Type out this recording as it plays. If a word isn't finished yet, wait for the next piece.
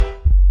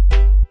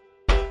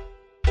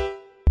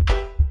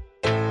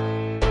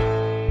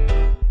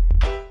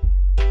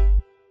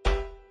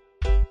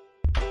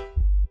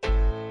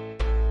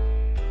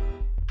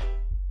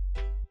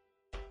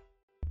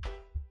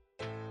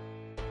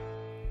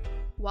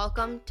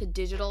Welcome to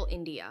Digital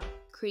India,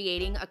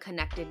 creating a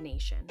connected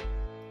nation.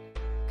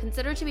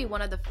 Considered to be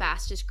one of the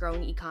fastest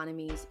growing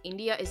economies,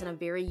 India is in a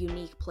very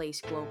unique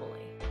place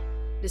globally.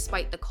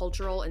 Despite the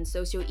cultural and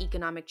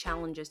socio-economic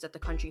challenges that the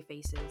country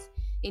faces,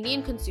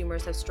 Indian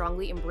consumers have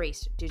strongly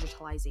embraced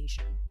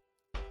digitalization.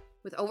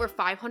 With over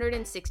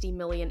 560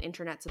 million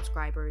internet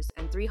subscribers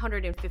and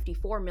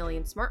 354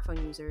 million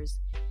smartphone users,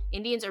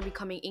 Indians are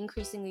becoming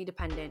increasingly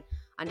dependent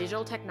on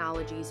digital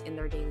technologies in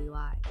their daily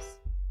lives.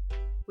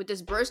 With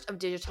this burst of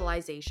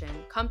digitalization,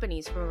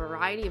 companies from a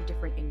variety of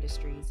different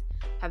industries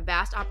have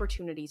vast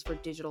opportunities for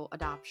digital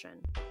adoption.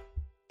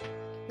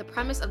 The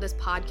premise of this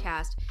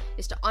podcast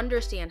is to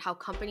understand how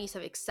companies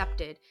have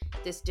accepted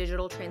this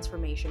digital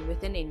transformation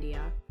within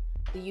India,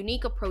 the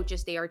unique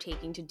approaches they are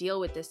taking to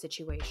deal with this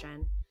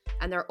situation,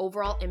 and their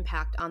overall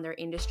impact on their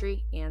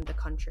industry and the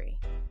country.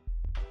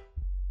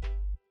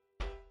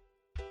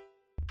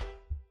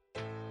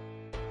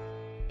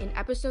 In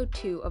episode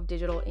 2 of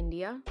Digital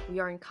India, we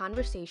are in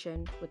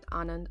conversation with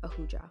Anand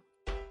Ahuja.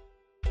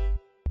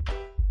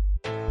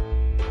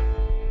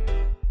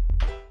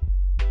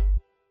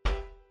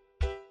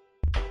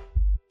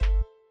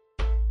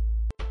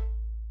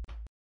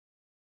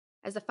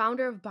 As the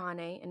founder of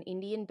Bhaane, an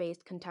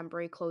Indian-based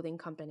contemporary clothing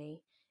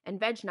company, and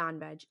Veg Non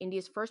Veg,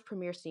 India's first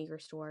premier sneaker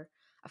store,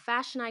 a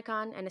fashion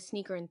icon and a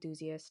sneaker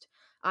enthusiast,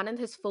 Anand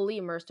has fully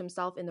immersed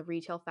himself in the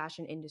retail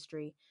fashion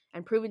industry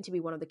and proven to be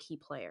one of the key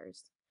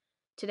players.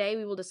 Today,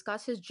 we will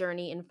discuss his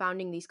journey in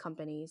founding these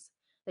companies,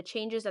 the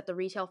changes that the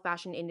retail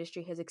fashion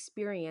industry has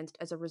experienced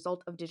as a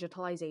result of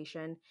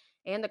digitalization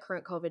and the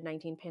current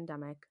COVID-19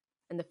 pandemic,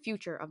 and the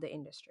future of the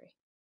industry.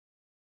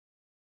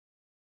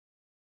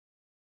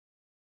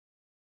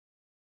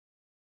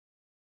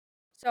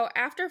 So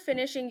after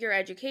finishing your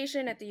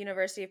education at the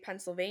University of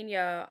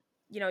Pennsylvania,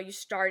 you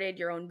started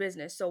your own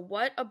business. So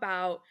what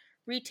about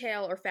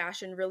retail or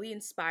fashion really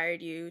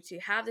inspired you to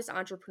have this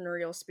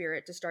entrepreneurial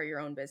spirit to start your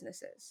own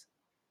businesses?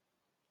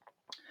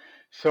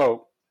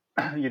 So,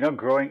 I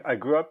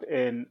grew up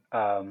in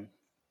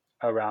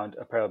around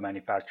apparel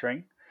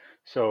manufacturing.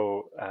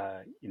 So,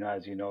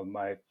 as you know,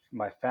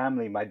 my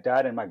family, my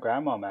dad and my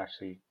grandmom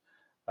actually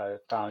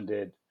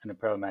founded an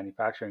apparel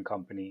manufacturing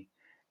company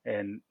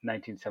in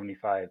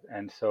 1975,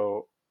 and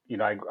so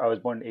I was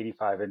born in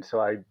 '85, and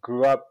so I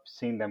grew up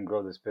seeing them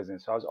grow this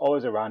business. So I was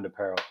always around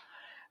apparel.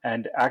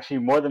 And actually,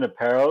 more than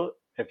apparel,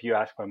 if you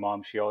ask my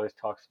mom, she always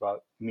talks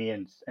about me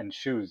and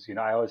shoes.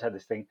 I always had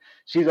this thing.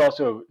 She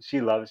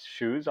loves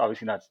shoes,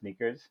 obviously not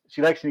sneakers.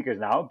 She likes sneakers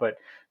now, but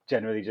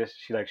generally just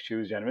she likes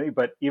shoes generally.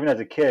 But even as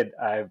a kid,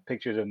 I have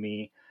pictures of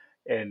me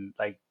in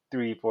like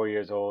 3, 4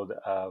 years old,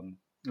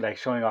 like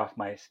showing off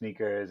my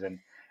sneakers, and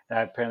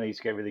I apparently used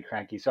to get really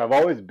cranky. So I've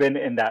always been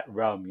in that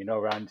realm,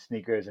 around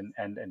sneakers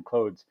and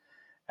clothes.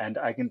 And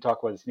I can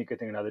talk about the sneaker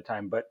thing another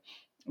time, but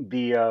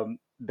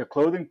the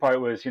clothing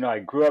part was, I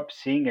grew up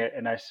seeing it,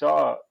 and I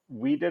saw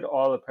we did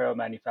all apparel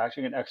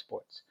manufacturing and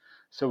exports.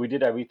 So we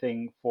did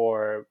everything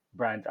for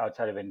brands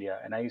outside of India.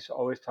 And I used to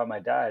always tell my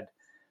dad,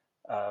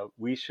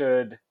 we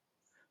should,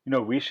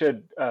 we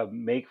should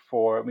make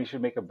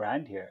a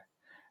brand here.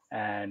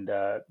 And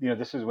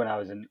this was when I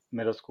was in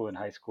middle school and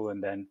high school,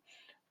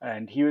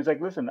 and he was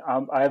like, listen,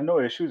 I have no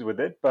issues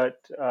with it,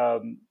 but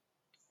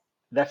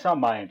that's not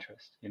my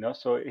interest.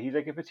 So he's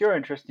like, if it's your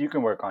interest, you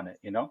can work on it.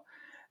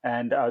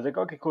 And I was like,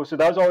 okay, cool. So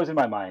that was always in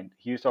my mind.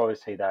 He used to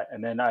always say that.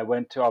 And then I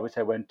went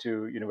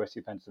to University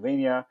of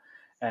Pennsylvania,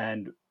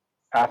 and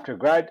after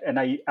grad, and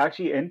I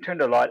actually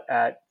interned a lot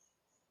at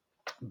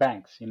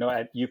banks.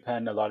 At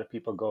UPenn, a lot of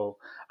people go.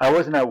 I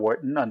wasn't at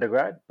Wharton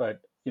undergrad,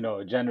 but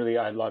generally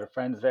I had a lot of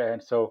friends there,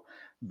 and so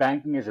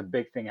banking is a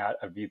big thing out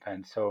of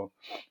UPenn. So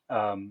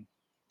um,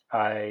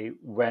 I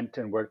went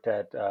and worked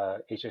at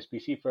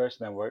HSBC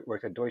first, and then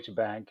worked at Deutsche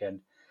Bank,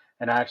 and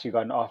I actually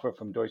got an offer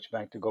from Deutsche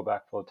Bank to go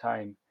back full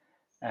time.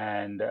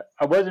 And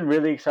I wasn't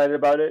really excited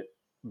about it,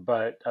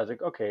 but I was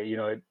like, okay,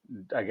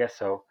 I guess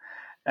so.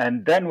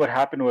 And then what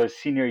happened was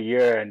senior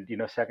year and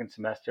second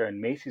semester,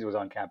 and Macy's was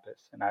on campus,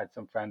 and I had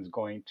some friends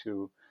going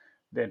to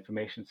the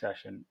information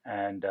session,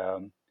 and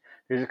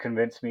they just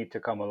convinced me to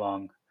come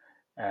along.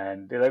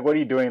 And they're like, "What are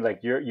you doing?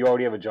 Like, you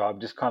already have a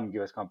job. Just come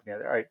give us company."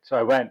 All right, so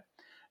I went,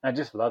 and I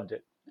just loved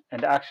it.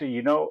 And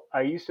actually,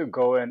 I used to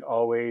go and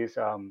always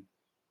TA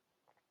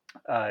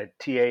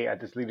at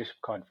this leadership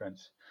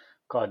conference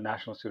called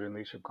National Student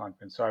Leadership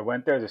Conference. So I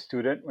went there as a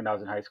student when I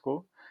was in high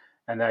school,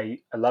 and I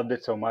loved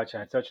it so much,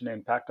 and it had such an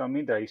impact on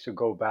me that I used to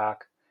go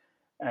back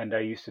and I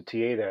used to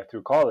TA there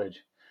through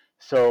college.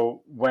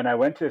 So when I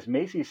went to this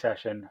Macy's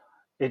session,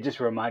 it just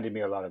reminded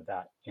me a lot of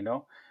that.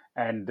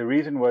 And the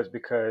reason was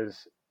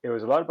because it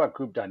was a lot about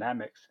group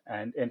dynamics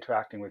and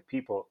interacting with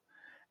people.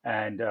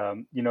 And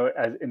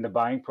as in the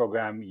buying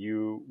program,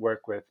 you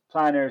work with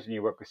planners and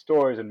you work with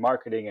stores and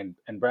marketing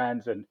and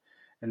brands, and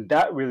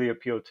that really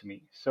appealed to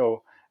me.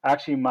 So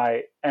actually,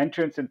 my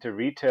entrance into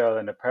retail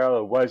and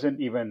apparel wasn't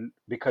even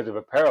because of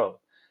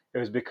apparel; it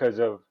was because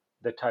of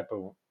the type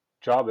of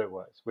job it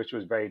was, which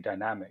was very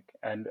dynamic,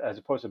 and as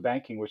opposed to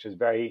banking, which is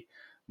very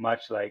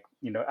much like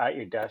at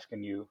your desk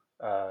and you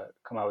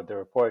come out with the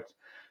reports.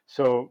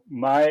 So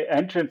my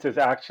entrance is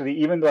actually,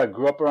 even though I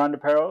grew up around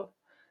apparel,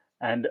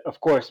 and of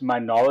course, my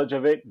knowledge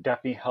of it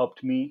definitely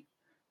helped me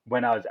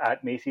when I was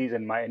at Macy's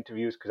in my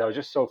interviews because I was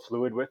just so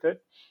fluid with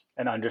it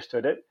and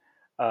understood it.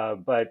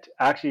 But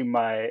actually,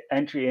 my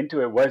entry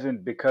into it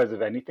wasn't because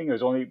of anything.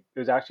 It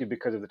was actually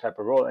because of the type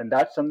of role, and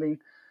that's something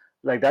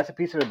like that's a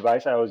piece of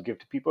advice I always give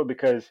to people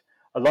because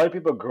a lot of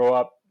people grow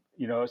up.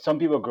 Some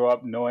people grow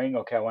up knowing,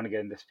 okay, I want to get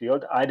in this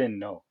field. I didn't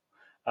know.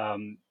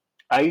 Um,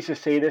 I used to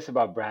say this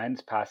about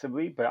brands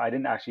passively, but I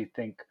didn't actually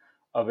think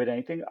of it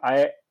anything.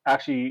 I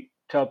actually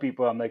tell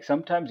people, I'm like,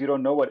 sometimes you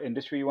don't know what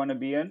industry you want to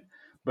be in,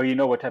 but you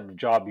know what type of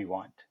job you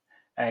want,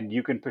 and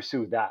you can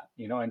pursue that.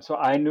 And so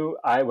I knew,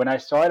 I when I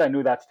saw it, I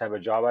knew that's the type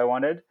of job I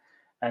wanted,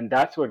 and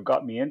that's what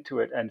got me into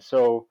it. And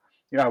so,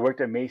 I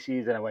worked at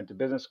Macy's, and I went to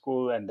business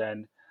school, and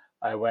then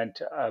I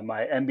went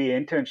my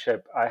MBA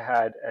internship. I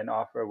had an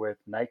offer with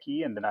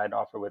Nike, and then I had an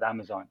offer with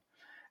Amazon,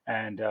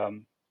 and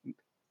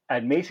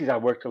at Macy's, I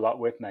worked a lot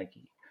with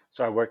Nike.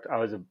 So I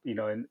was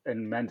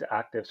in men's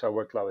active, so I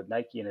worked a lot with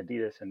Nike and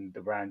Adidas and the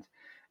brands.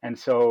 And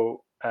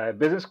so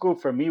business school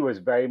for me was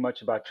very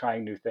much about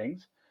trying new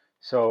things.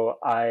 So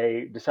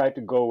I decided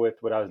to go with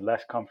what I was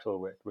less comfortable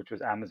with, which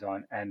was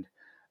Amazon, and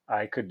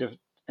I could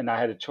and I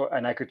had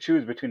and I could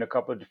choose between a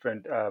couple of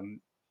different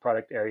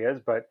product areas,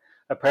 but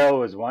apparel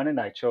was one, and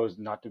I chose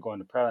not to go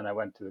into apparel, and I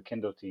went to the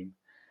Kindle team,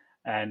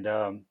 and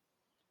um,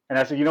 and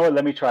I said, you know what,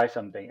 let me try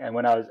something. And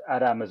when I was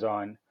at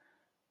Amazon,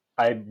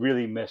 I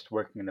really missed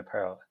working in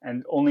apparel,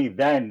 and only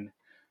then,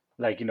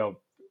 like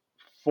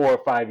 4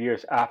 or 5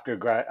 years after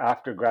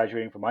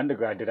graduating from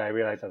undergrad, did I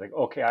realize I was like,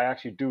 okay, I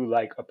actually do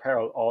like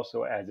apparel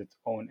also as its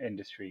own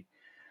industry.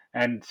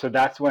 And so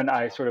that's when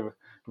I sort of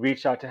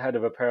reached out to head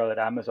of apparel at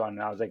Amazon,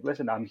 and I was like,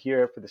 listen, I'm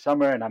here for the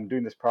summer, and I'm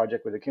doing this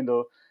project with the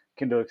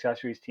Kindle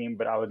accessories team,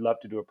 but I would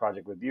love to do a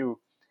project with you.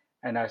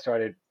 And I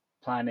started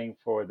planning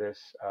for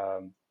this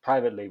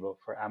private label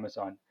for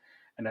Amazon,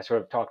 and I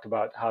sort of talked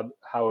about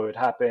how it would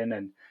happen,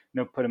 and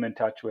put them in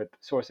touch with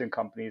sourcing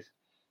companies.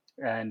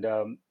 And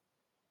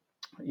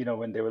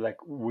when they were like,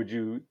 would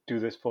you do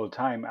this full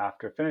time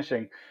after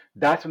finishing?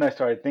 That's when I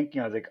started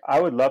thinking, I was like, I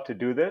would love to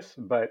do this,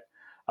 but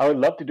I would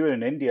love to do it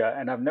in India.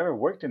 And I've never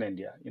worked in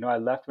India. I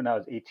left when I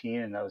was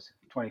 18 and I was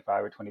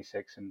 25 or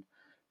 26. And,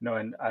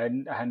 and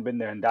I hadn't been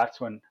there. And that's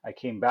when I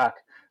came back,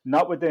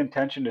 not with the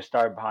intention to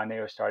start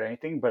Bhaane or start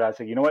anything, but I was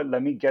like, you know what,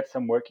 let me get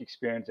some work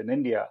experience in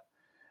India,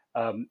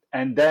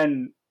 and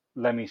then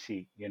let me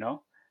see.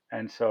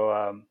 And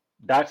so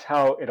that's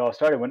how it all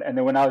started. And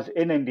then when I was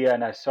in India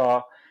and I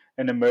saw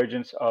an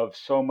emergence of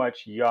so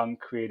much young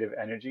creative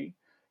energy,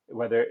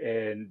 whether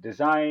in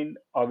design,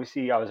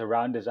 obviously I was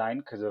around design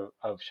because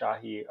of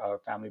Shahi, our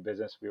family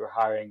business. We were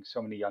hiring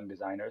so many young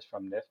designers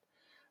from NIFT,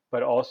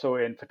 but also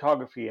in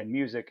photography and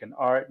music and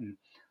art and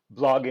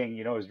blogging.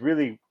 It was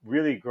really,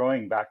 really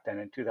growing back then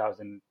in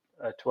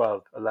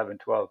 2012, 11,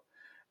 12.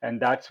 And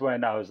that's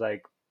when I was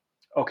like,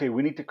 okay,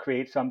 we need to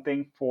create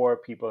something for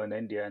people in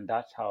India, and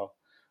that's how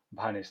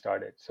Bhane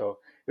started. So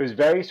it was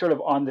very sort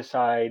of on the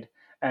side,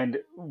 and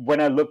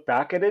when I look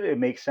back at it, it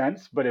makes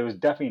sense, but it was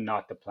definitely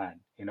not the plan.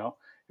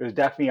 It was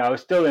definitely, I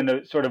was still in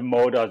a sort of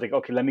mode. I was like,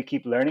 okay, let me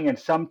keep learning, and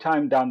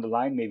sometime down the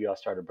line, maybe I'll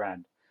start a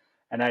brand.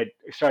 And I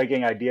started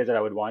getting ideas that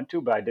I would want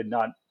to, but I did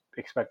not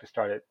expect to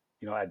start it,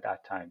 at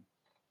that time.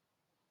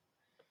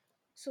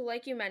 So,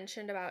 like you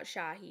mentioned about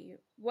Shahi,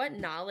 what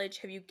knowledge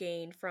have you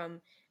gained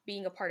from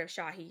being a part of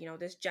Shahi,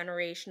 this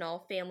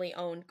generational family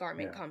owned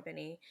garment Yeah,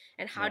 company?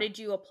 And how yeah. did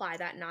you apply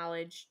that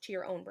knowledge to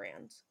your own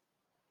brands?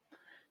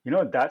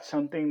 That's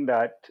something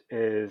that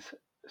is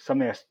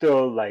something I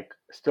still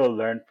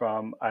learn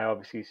from. I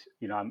obviously,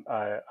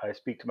 I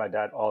speak to my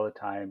dad all the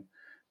time,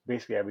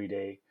 basically every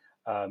day,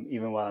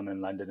 even while I'm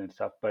in London and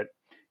stuff. But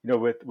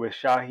with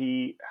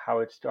Shahi, how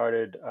it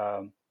started,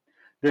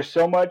 there's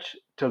so much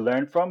to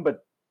learn from,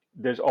 but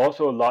there's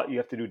also a lot you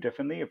have to do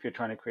differently if you're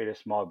trying to create a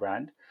small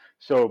brand.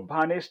 So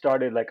Bhane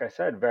started, like I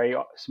said, very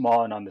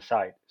small and on the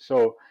side.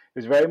 So it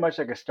was very much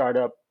like a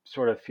startup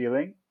sort of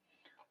feeling,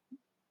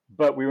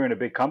 but we were in a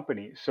big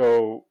company.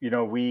 So, it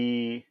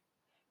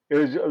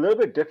was a little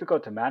bit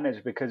difficult to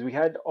manage because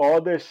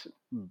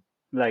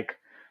like,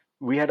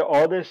 we had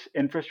all this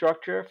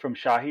infrastructure from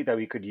Shahi that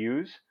we could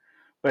use,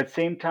 but at the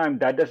same time,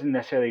 that doesn't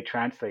necessarily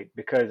translate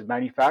because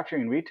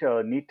manufacturing and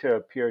retail need to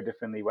appear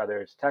differently, whether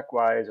it's tech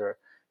wise or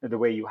the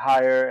way you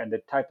hire and the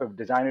type of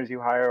designers you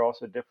hire are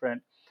also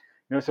different.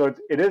 So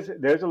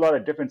there's a lot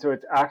of difference. So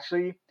it's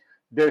actually,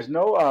 there's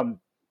no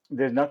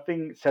there's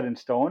nothing set in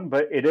stone,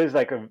 but it is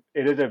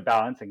a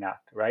balancing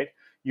act, right?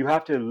 You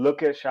have to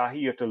look at Shahi,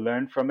 you have to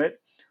learn from it,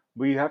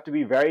 but you have to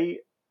be very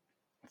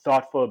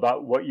thoughtful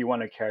about what you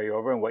want to carry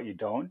over and what you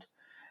don't.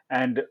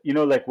 And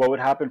like what would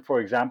happen,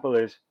 for example,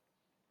 is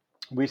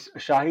we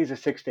Shahi is a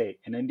 6 day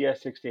in India.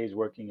 6 days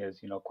working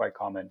is quite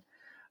common,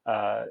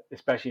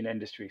 especially in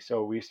industry.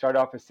 So we start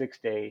off as 6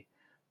 day,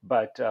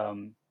 but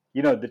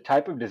the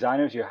type of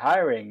designers you're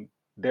hiring,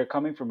 they're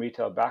coming from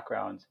retail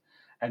backgrounds,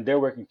 and they're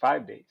working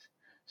 5 days.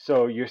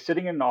 So you're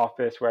sitting in an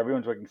office where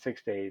everyone's working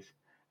 6 days,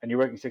 and you're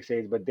working 6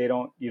 days, but they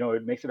don't,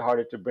 it makes it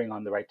harder to bring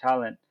on the right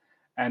talent.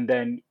 And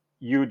then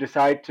you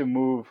decide to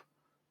move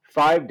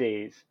 5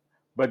 days,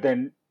 but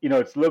then,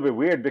 it's a little bit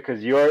weird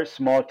because your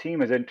small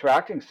team is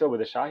interacting still with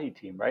the Shahi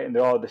team, right? And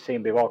they're all the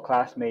same. They're all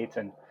classmates.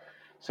 And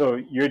so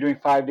you're doing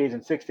 5 days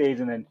and 6 days,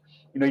 and then,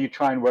 you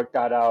try and work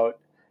that out.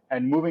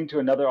 And moving to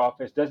another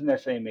office doesn't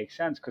necessarily make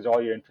sense because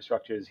all your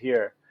infrastructure is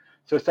here.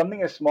 So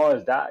something as small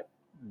as that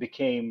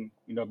became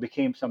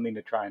something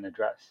to try and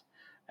address.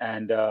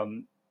 And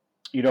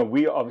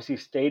we obviously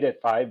stayed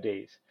at 5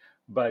 days,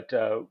 but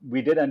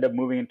we did end up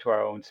moving into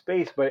our own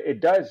space. But it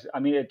does, I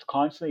mean, it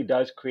constantly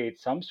does create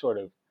some sort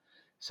of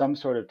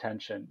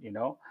tension.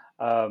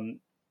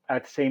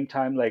 At the same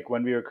time, like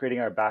when we were creating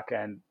our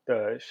backend,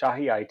 the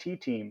Shahi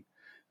IT team,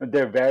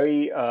 they're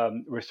very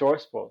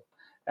resourceful.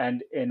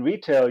 And in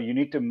retail, you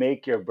need to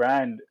make your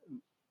brand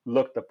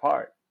look the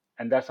part,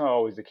 and that's not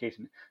always the case.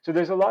 So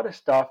there's a lot of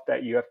stuff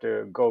that you have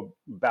to go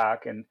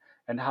back, and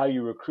how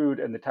you recruit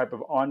and the type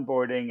of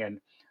onboarding and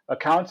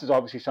accounts is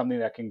obviously something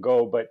that can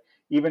go, but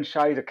even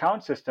Shai's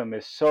account system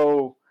is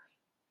so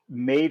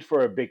made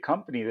for a big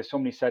company. There's so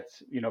many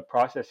sets,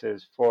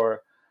 processes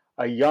for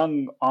a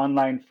young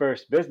online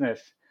first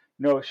business.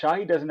 No,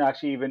 Shahi doesn't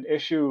actually even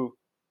issue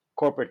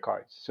corporate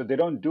cards, so they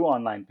don't do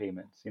online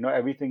payments.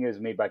 Everything is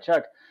made by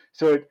check.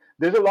 So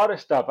there's a lot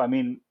of stuff. I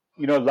mean,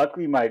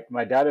 luckily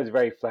my dad is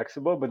very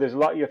flexible, but there's a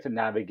lot you have to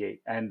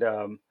navigate. And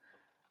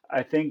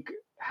I think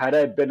had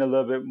I been a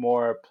little bit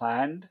more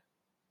planned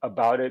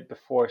about it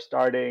before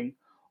starting,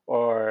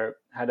 or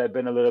had I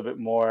been a little bit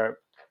more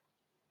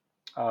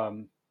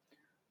um,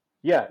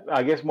 yeah,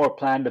 I guess more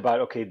planned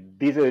about, okay,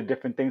 these are the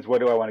different things.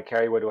 What do I want to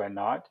carry? What do I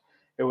not?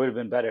 It would have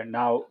been better.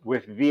 Now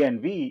with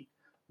VNV,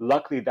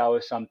 luckily that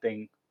was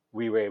something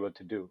we were able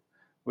to do.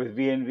 With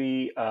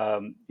VNV,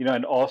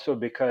 and also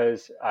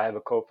because I have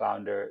a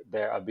co-founder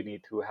there,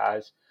 Abhineet, who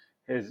has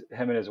him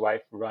and his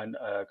wife run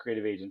a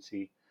creative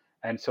agency,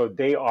 and so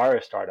they are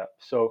a startup.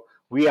 So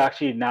we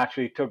actually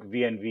naturally took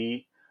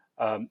VNV.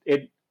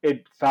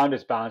 It found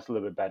its balance a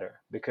little bit better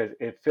because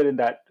it fit in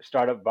that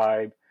startup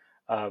vibe.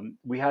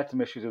 We had some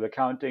issues with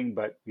accounting,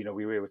 but we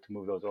were able to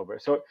move those over.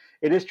 So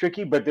it is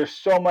tricky, but there's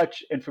so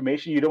much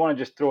information. You don't want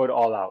to just throw it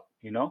all out.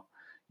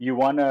 You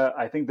want to.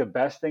 I think the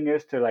best thing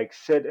is to like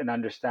sit and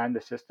understand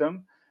the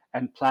system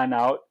and plan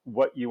out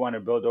what you want to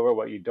build over,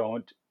 what you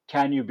don't.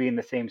 Can you be in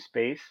the same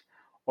space,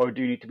 or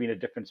do you need to be in a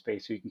different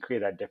space so you can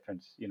create that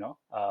difference?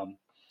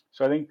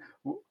 So I think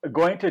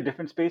going to a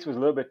different space was a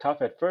little bit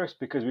tough at first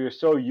because we were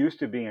so used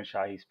to being in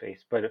Shahi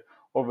space, but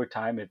over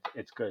time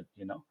it's good.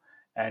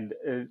 And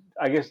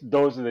I guess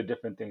those are the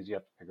different things you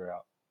have to figure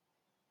out.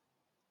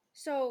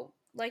 So,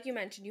 like you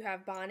mentioned, you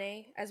have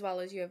Bhaane as well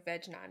as you have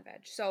Veg Non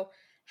Veg. So,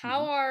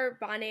 how Hmm. are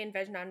Bhaane and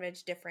Veg Non Veg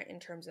different in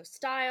terms of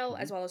style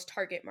Hmm. as well as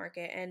target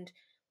market? And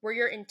were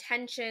your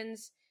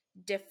intentions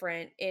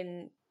different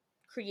in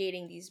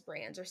creating these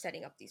brands or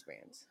setting up these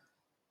brands?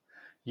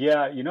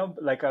 Yeah,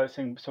 like I was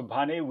saying, so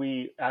Bhane,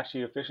 we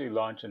actually officially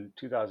launched in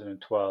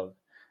 2012,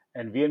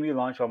 and VNV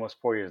launched almost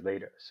 4 years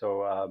later.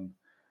 So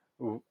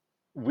w-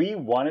 we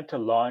wanted to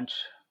launch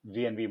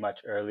VNV much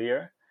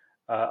earlier.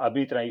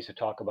 Abhinit and I used to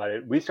talk about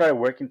it. We started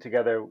working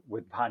together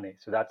with Bhane,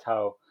 so that's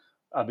how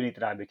Abhinit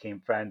and I became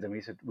friends. And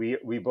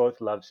we both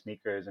love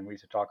sneakers, and we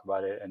used to talk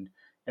about it. And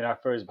in our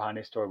first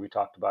Bhane store, we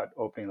talked about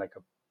opening like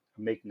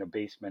making a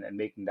basement and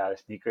making that a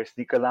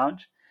sneaker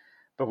lounge,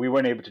 but we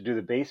weren't able to do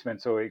the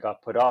basement, so it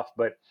got put off.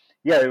 But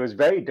yeah, it was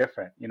very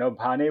different.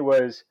 Bhane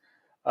was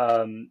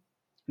um,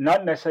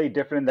 not necessarily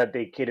different in that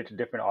they cater to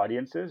different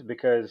audiences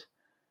because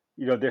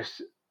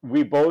there's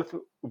we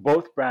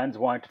both brands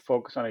wanted to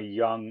focus on a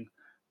young,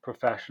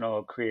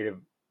 professional, creative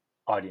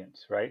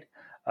audience, right?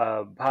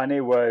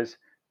 Bhane was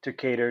to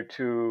cater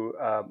to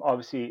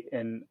obviously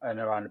in and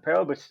around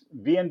apparel, but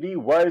VNV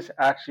was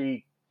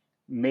actually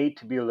made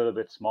to be a little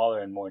bit smaller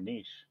and more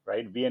niche,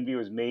 right? VNV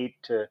was made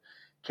to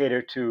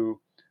cater to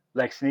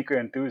like sneaker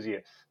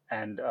enthusiasts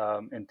and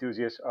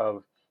enthusiasts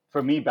of,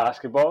 for me,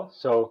 basketball.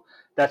 So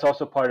that's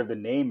also part of the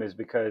name is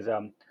because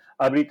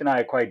Abrit and I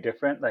are quite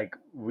different. Like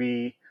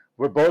we're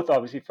both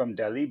obviously from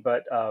Delhi,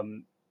 but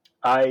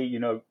I,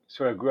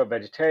 sort of grew up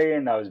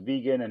vegetarian. I was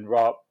vegan and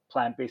raw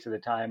plant based at the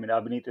time, and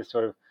Abhinit is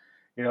sort of,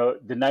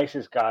 the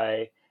nicest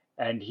guy,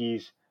 and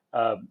he's,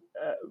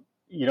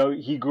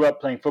 he grew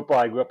up playing football.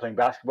 I grew up playing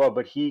basketball,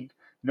 but he's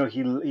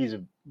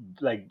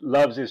like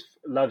loves his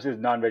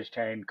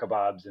non-vegetarian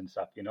kebabs and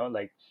stuff.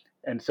 Like,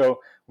 and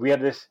so we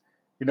have this,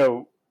 you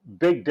know,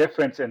 big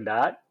difference in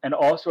that, and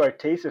also our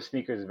taste of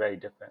sneakers is very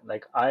different.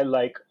 Like I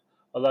like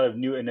a lot of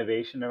new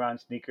innovation around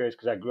sneakers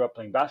because I grew up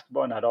playing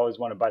basketball and I'd always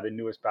want to buy the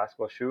newest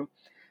basketball shoe.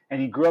 And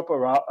he grew up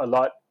around a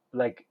lot,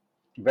 like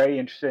very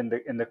interested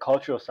in the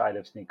cultural side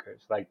of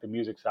sneakers, like the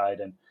music side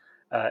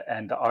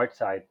and the art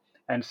side.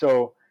 And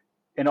so,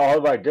 in all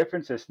of our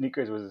differences,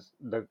 sneakers was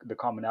the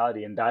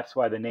commonality, and that's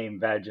why the name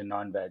veg and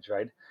non-veg,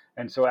 right?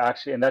 And so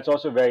actually, and that's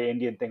also a very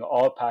Indian thing.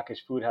 All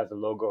packaged food has a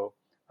logo,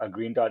 a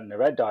green dot and a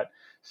red dot.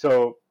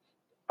 So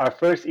our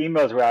first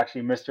emails were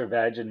actually Mr.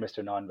 Veg and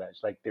Mr. Non Veg.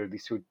 Like there were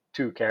these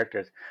two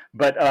characters.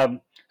 But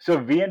so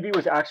VNV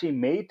was actually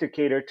made to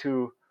cater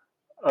to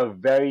a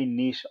very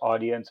niche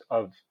audience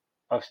of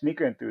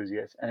sneaker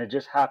enthusiasts, and it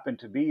just happened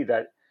to be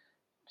that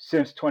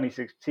since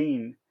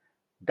 2016,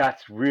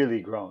 that's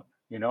really grown.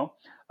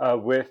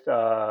 With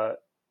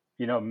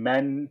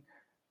men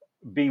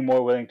being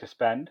more willing to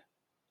spend.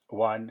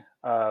 One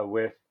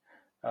with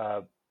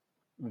uh,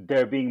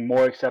 there being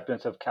more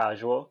acceptance of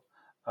casual,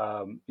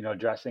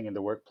 dressing in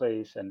the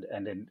workplace and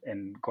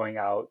in going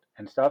out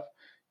and stuff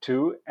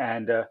too.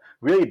 And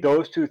really,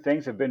 those two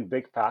things have been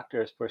big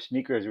factors for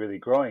sneakers really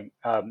growing,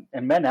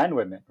 and men and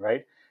women,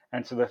 right?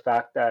 And so the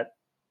fact that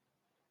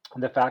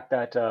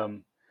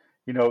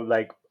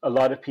like a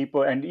lot of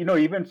people, and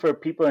even for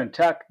people in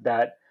tech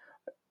that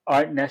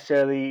aren't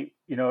necessarily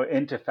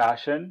into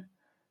fashion,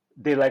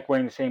 they like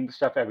wearing the same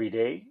stuff every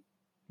day,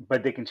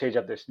 but they can change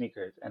up their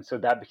sneakers, and so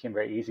that became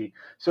very easy.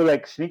 So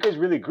like sneakers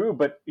really grew,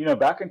 but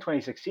back in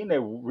 2016, they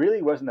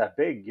really wasn't that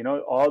big.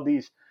 All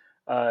these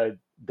uh,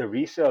 the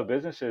resale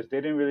businesses,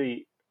 they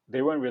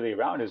weren't really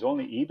around. It was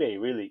only eBay,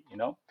 really.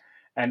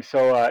 And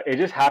so it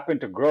just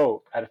happened to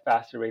grow at a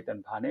faster rate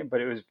than Bhaane,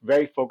 but it was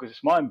very focused,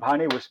 small. And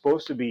Bhaane was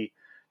supposed to be,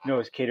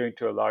 was catering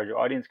to a larger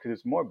audience because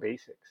it's more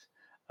basics.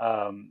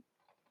 Um,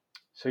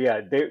 so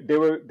yeah, they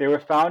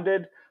were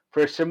founded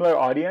for a similar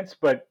audience,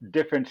 but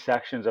different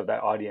sections of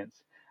that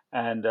audience.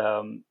 And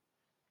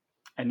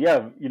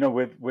yeah,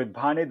 with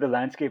Bhane, the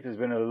landscape has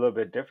been a little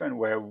bit different.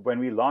 Where when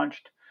we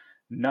launched,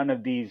 none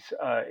of these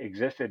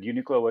existed.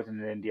 Uniqlo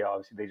wasn't in India.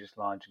 Obviously, they just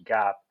launched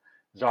Gap,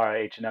 Zara,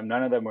 H&M.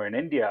 None of them were in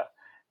India,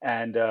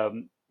 and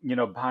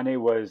Bhane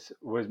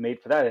was made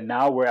for that. And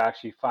now we're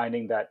actually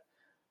finding that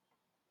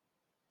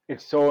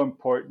it's so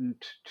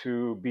important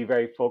to be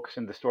very focused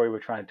on the story we're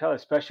trying to tell,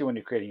 especially when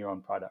you're creating your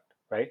own product,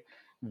 right?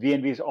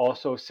 VNV is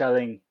also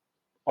selling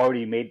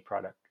already made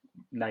product,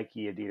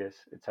 Nike, Adidas,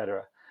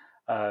 etc.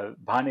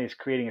 Bhane is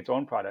creating its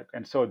own product,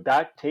 and so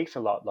that takes a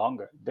lot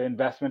longer. The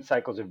investment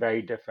cycles are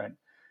very different.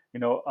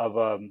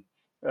 Of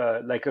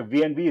like a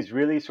VNV is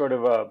really sort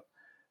of a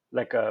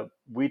like a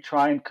we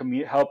try and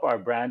help our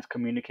brands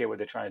communicate what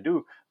they're trying to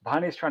do.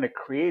 Bhane is trying to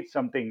create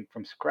something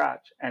from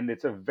scratch, and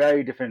it's a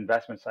very different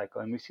investment cycle.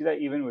 And we see that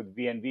even with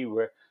VNV,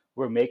 where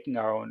we're making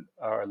our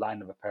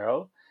line of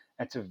apparel.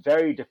 It's a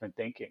very different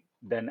thinking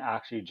than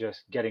actually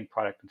just getting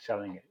product and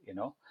selling it.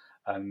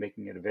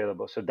 Making it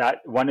available. So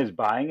that one is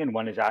buying and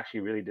one is actually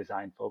really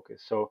design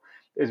focused. So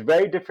it's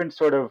very different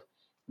sort of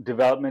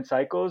development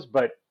cycles,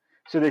 but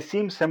so they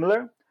seem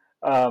similar.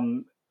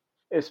 Um,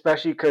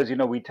 Especially because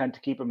we tend to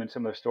keep them in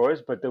similar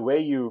stores, but the way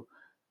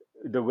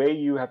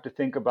you have to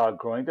think about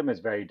growing them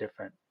is very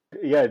different.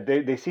 Yeah,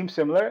 they seem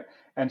similar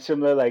and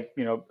similar, like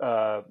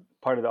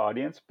part of the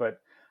audience, but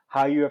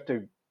how you have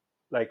to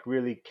like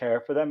really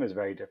care for them is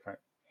very different,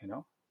 you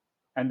know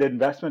and the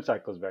investment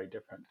cycle is very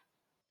different.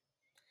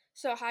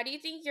 So, how do you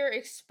think your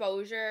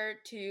exposure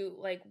to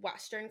like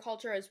Western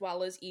culture as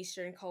well as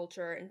Eastern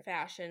culture and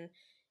fashion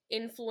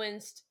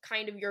influenced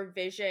kind of your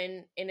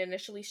vision in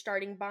initially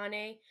starting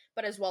Bane,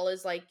 but as well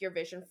as like your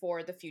vision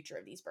for the future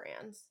of these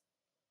brands?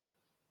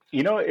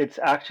 It's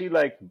actually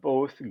like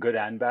both good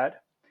and bad,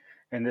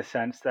 in the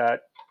sense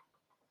that,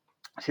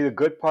 see, the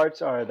good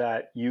parts are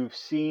that you've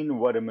seen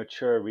what a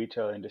mature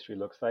retail industry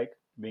looks like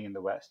being in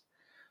the West.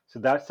 So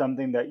that's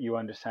something that you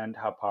understand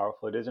how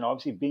powerful it is. And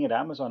obviously, being at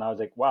Amazon, I was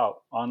like, wow,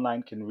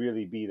 online can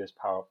really be this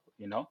powerful.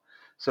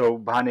 So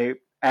Bhane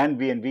and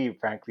VNV,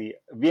 frankly,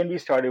 VNV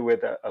started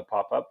with a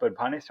pop up, but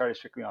Bhane started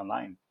strictly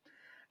online.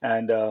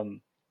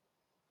 And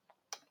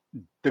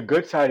the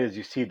good side is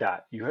you see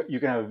that you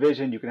can have a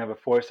vision, you can have a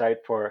foresight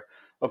for,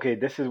 okay,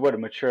 this is what a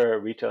mature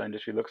retail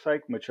industry looks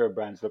like, mature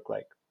brands look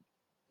like.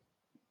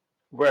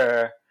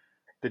 Where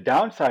the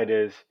downside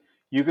is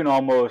you can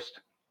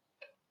almost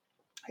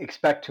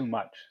expect too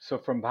much. So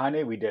from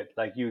Bhane, we did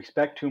like you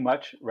expect too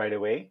much right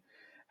away,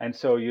 and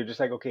so you're just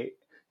like, okay,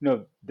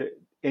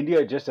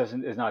 India just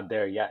doesn't is not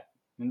there yet,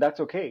 and that's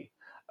okay.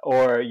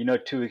 Or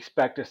to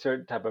expect a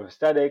certain type of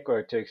aesthetic,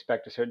 or to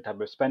expect a certain type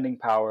of spending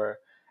power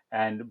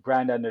and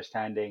brand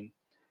understanding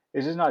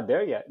is just not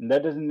there yet, and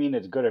that doesn't mean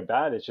it's good or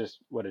bad. It's just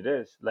what it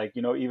is. Like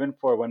even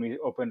for when we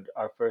opened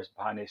our first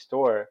Bhane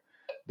store,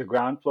 the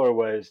ground floor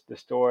was the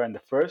store, and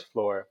the first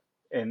floor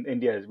in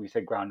India, we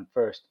say ground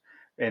first.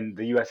 In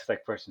the US, it's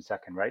like first and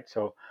second, right?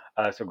 So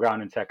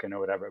ground and second or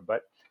whatever.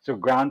 But so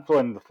ground floor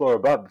and the floor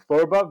above. The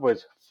floor above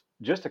was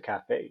just a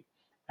cafe,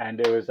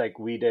 and it was like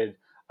we did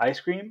ice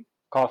cream,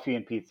 coffee,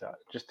 and pizza.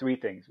 Just three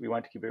things. We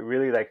wanted to keep it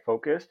really like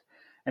focused,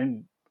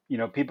 and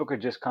people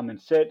could just come and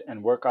sit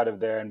and work out of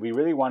there. And we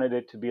really wanted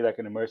it to be like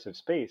an immersive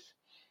space.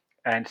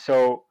 And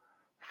so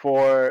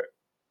for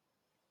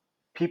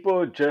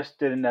people just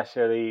didn't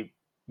necessarily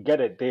get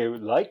it. They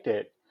liked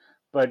it,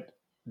 but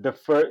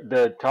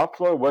the top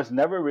floor was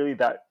never really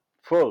that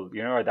full,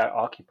 or that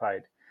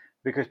occupied,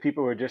 because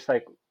people were just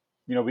like,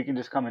 we can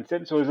just come and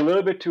sit. So it was a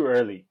little bit too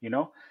early.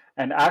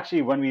 And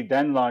actually, when we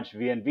then launched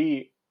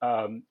VNV,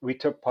 we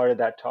took part of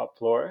that top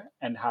floor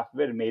and half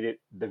of it and made it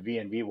the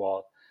VNV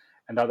wall.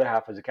 and the other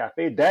half was a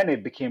cafe. Then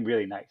it became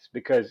really nice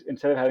because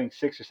instead of having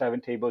 6 or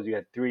 7 tables, you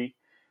had three,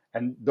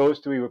 and those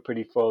three were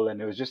pretty full,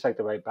 and it was just like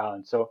the right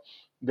balance. So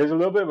there's a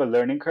little bit of a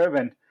learning curve,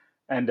 and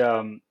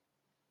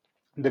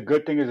the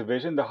good thing is a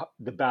vision.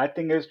 The bad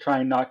thing is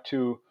trying not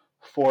to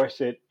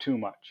force it too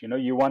much. You know,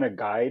 you want to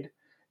guide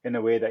in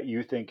a way that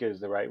you think is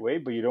the right way,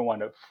 but you don't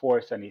want to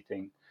force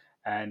anything.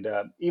 And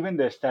even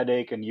the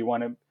aesthetic, and you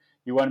want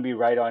to be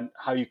right on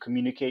how you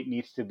communicate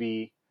needs to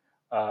be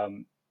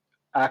um,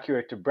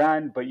 accurate to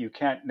brand, but you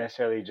can't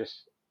necessarily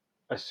just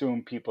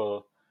assume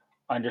people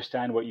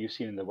understand what you've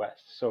seen in the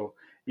West. So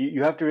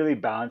you have to really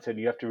balance it.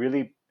 You have to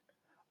really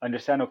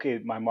understand, okay,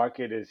 my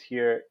market is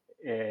here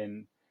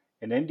in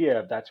in India,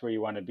 if that's where you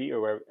want to be,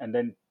 or where, and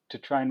then to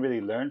try and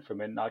really learn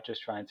from it, not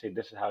just try and say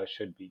this is how it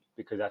should be,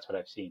 because that's what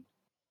I've seen.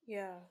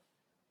 Yeah.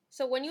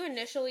 So when you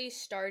initially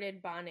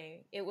started Bhaane,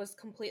 it was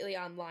completely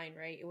online,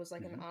 right? It was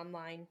like an Hmm.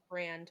 online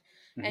brand.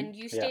 Hmm. And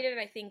you Yeah, stated,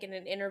 I think, in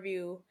an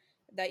interview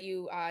that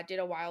you did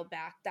a while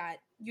back that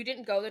you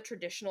didn't go the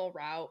traditional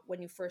route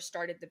when you first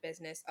started the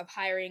business of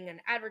hiring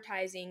an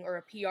advertising or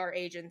a PR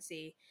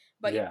agency,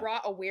 but you yeah,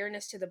 brought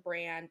awareness to the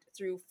brand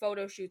through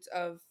photo shoots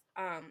of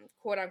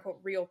quote unquote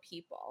real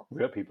people.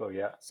 real people.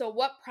 Yeah, So,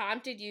 what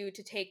prompted you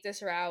to take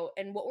this route,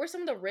 and what were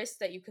some of the risks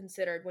that you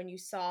considered when you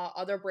saw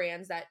other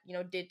brands that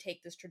did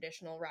take this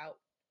traditional route?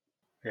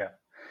 yeah.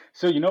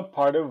 So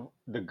part of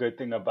the good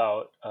thing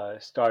about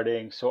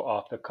starting so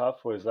off the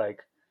cuff was like,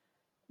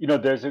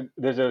 there's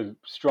a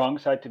strong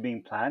side to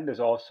being planned. There's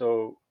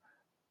also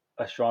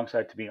a strong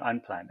side to being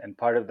unplanned. And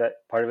part of it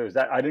was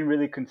that I didn't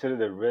really consider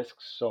the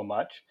risks so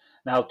much.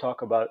 Now I'll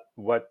talk about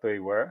what they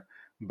were.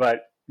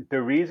 But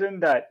the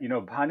reason that,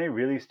 Bhane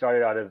really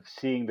started out of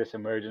seeing this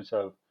emergence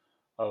of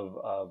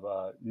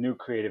new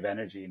creative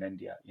energy in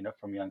India,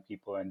 from young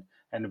people.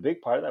 And a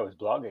big part of that was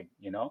blogging.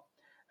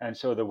 And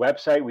so the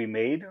website we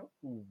made,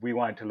 we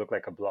wanted to look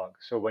like a blog.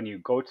 So when you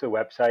go to the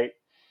website,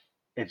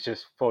 it's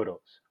just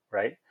photos,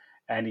 right?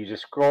 And you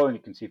just scroll and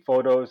you can see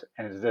photos,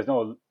 and there's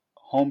no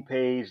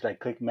homepage like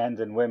click men's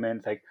and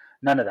women's, like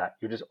none of that.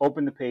 You just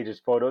open the page as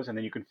photos, and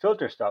then you can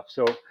filter stuff.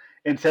 So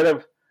instead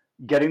of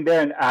getting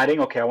there and adding,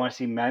 okay, I want to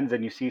see men's,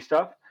 and you see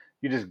stuff,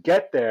 you just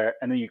get there,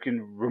 and then you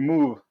can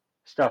remove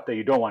stuff that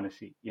you don't want to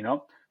see.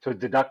 So it's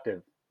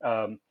deductive.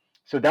 Um,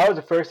 so that was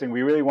the first thing.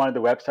 We really wanted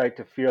the website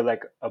to feel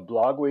like a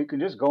blog where you can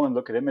just go and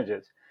look at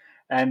images.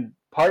 And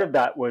part of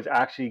that was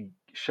actually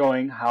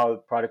showing how the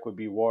product would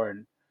be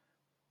worn,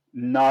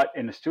 not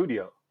in a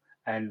studio.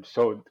 And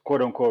so,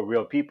 quote unquote,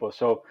 real people.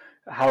 So,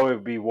 how it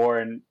would be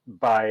worn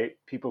by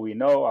people we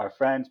know, our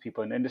friends,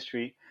 people in the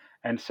industry.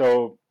 And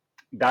so,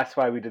 that's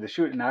why we did the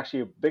shoot. And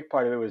actually, a big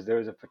part of it was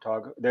there's a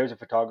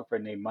photographer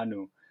named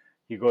Manu.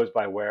 He goes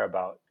by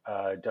Whereabout,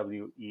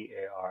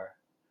 Wearabout.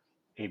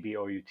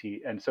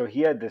 And so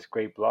he had this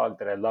great blog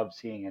that I loved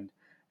seeing,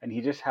 and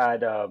he just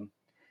had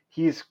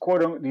he's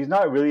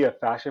not really a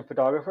fashion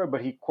photographer,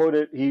 but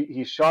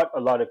he shot a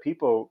lot of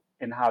people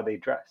in how they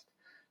dressed.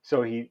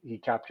 So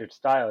he captured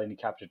style and he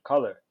captured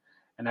color,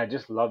 and I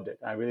just loved it.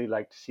 I really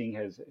liked seeing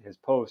his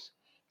posts,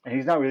 and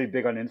he's not really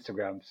big on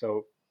Instagram,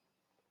 so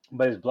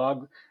but his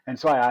blog. And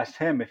so I asked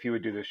him if he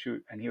would do the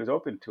shoot, and he was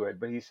open to it,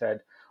 but he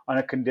said on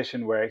a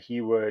condition where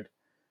he would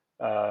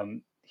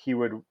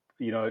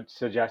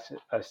suggest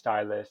a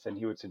stylist, and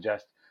he would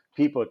suggest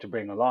people to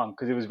bring along,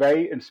 because it was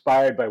very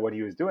inspired by what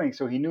he was doing,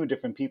 so he knew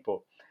different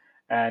people.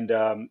 And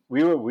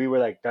we were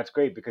like, that's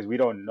great, because we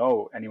don't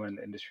know anyone in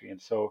the industry.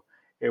 And so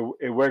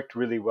it worked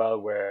really well,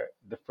 where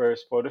the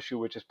first photo shoot,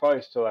 which is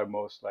probably still our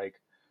most like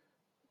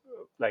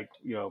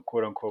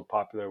quote unquote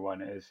popular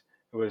one,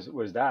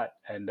 was that.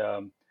 And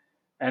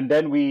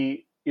then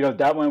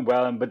that went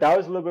well, but that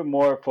was a little bit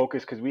more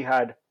focused, because we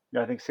had,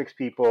 I think, 6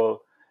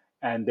 people,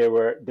 and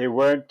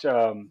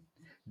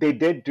they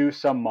did do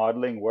some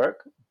modeling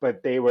work,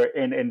 but they were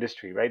in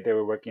industry, right? They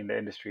were working in the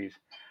industries,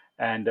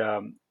 and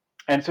um,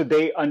 and so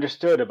they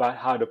understood about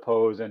how to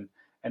pose, and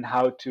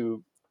how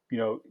to,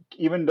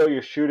 even though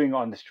you're shooting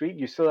on the street,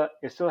 it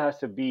still has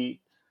to be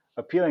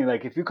appealing.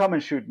 Like if you come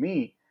and shoot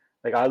me,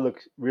 like I look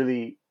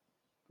really,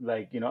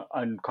 like,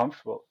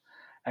 uncomfortable.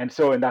 And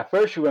so in that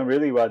first shoot went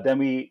really well. Then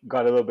we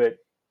got a little bit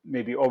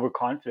maybe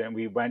overconfident.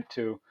 We went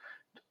to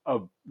a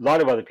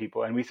lot of other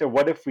people, and we said,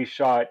 what if we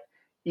shot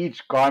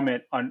each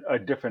garment on a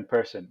different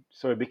person?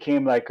 So it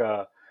became like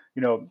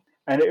you know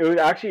and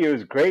it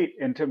was great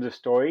in terms of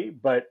story,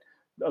 but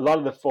a lot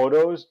of the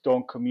photos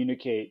don't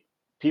communicate.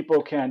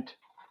 People can't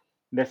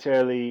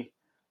necessarily,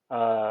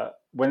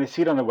 when they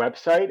see it on the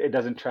website, it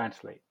doesn't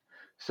translate.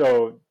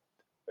 So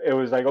it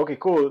was like, okay,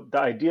 cool.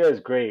 The idea is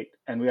great,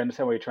 and we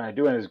understand what you're trying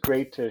to do, and it's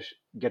great to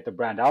get the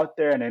brand out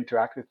there and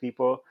interact with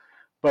people.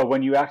 But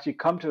when you actually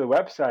come to the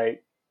website,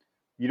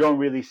 you don't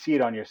really see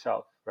it on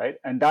yourself, right?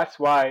 And that's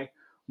why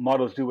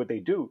models do what they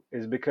do,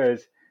 is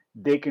because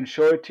they can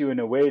show it to you in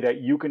a way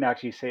that you can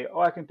actually say, oh,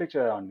 I can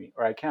picture that on me,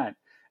 or I can't.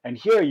 And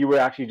here you were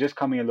actually just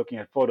coming and looking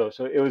at photos.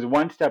 So it was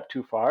one step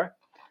too far.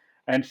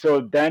 And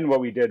so then what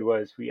we did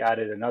was we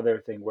added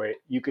another thing where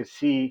you could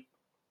see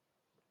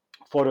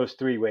photos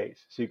 3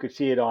 ways. So you could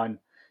see it on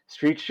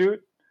street shoot,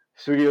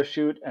 studio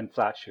shoot and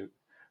flat shoot,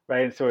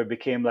 right? And so it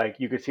became like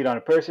you could see it on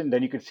a person,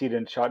 then you could see it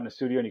in shot in the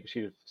studio, and you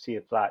could see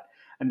it flat,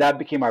 and that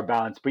became our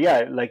balance. But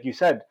yeah, like you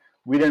said,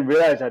 we didn't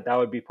realize that that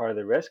would be part of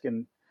the risk,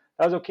 and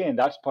that was okay, and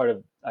that's part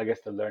of, I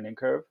guess, the learning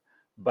curve.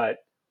 But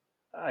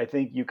I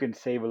think you can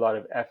save a lot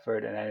of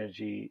effort and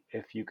energy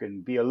if you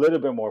can be a little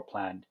bit more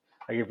planned.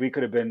 Like if we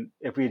could have been,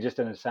 if we had just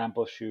done a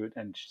sample shoot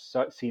and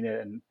seen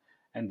it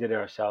and did it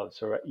ourselves.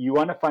 So you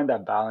want to find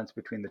that balance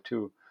between the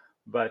two.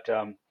 But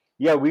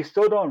yeah, we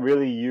still don't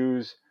really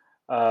use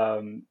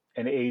an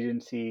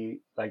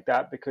agency like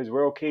that because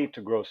we're okay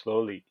to grow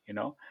slowly, you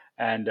know.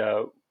 And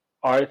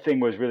our thing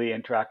was really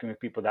interacting with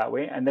people that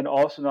way. And then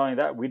also not only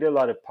that, we did a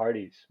lot of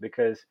parties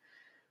because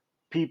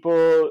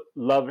people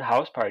loved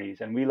house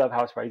parties and we love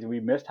house parties and we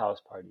missed house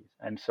parties.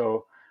 And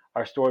so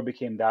our store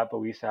became that, but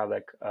we used to have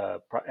like a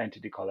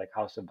entity called like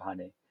House of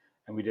Bhaane.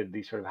 And we did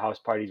these sort of house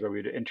parties where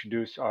we would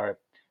introduce our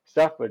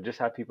stuff, but just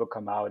have people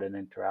come out and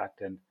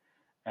interact. And,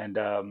 and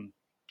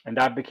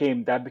that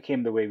became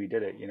the way we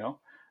did it, you know.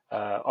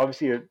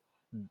 Obviously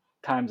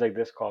times like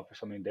this call for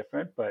something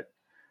different, but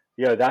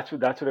yeah, that's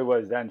what it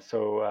was then.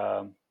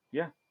 So,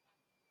 yeah.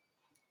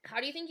 How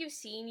do you think you've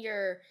seen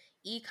your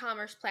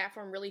e-commerce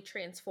platform really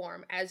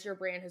transform as your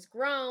brand has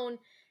grown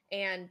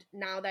and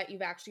now that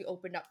you've actually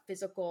opened up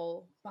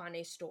physical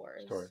Bhaane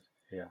stores? Stores.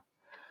 Yeah.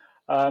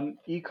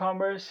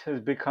 E-commerce has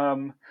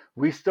become,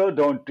 we still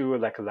don't do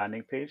like a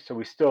landing page. So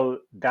we still,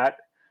 that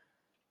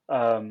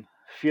um,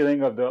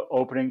 feeling of the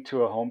opening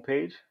to a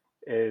homepage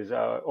is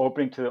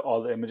opening to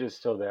all the images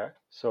still there.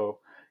 So,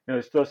 you know,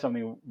 it's still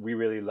something we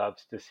really love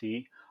to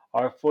see.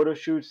 Our photo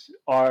shoots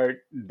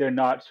they're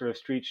not sort of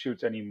street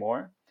shoots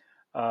anymore.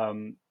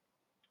 Um,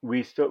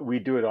 we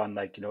do it on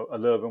like, you know, a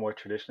little bit more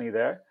traditionally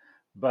there,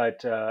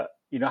 but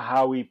you know,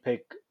 how we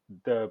pick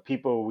the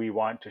people we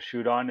want to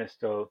shoot on is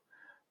still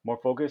more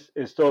focused,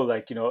 is still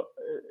like, you know,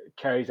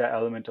 carries that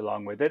element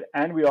along with it.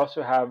 And we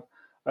also have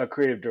a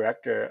creative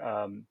director,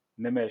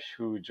 Nimish,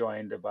 who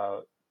joined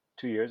about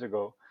 2 years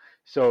ago.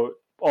 So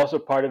also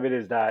part of it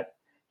is that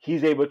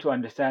he's able to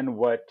understand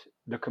what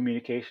the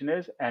communication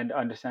is and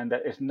understand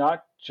that it's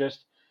not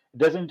just, it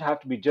doesn't have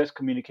to be just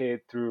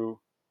communicated through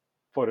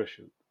photo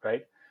shoot,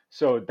 right?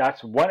 So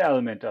that's one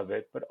element of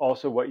it, but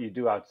also what you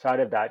do outside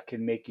of that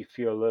can make you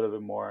feel a little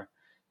bit more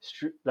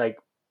like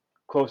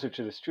closer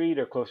to the street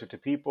or closer to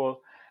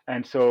people.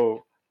 And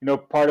so, you know,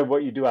 part of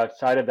what you do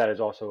outside of that is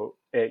also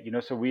it, you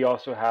know. So we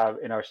also have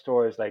in our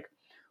stores, like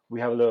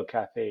we have a little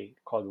cafe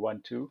called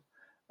 1 2,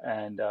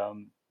 and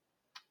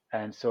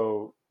and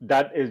so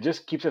that is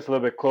just keeps us a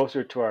little bit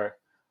closer to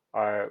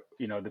our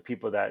you know, the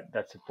people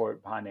that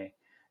support Bhane.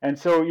 And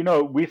so, you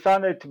know, we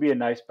found it to be a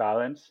nice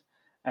balance,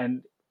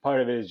 and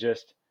part of it is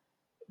just,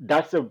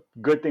 that's a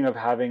good thing of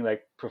having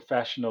like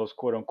professionals,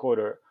 quote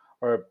unquote,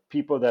 or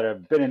people that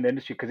have been in the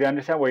industry, because they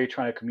understand what you're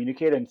trying to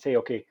communicate and say,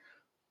 okay,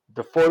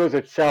 the photos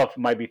itself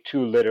might be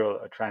too literal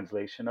a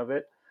translation of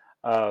it,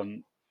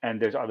 um, and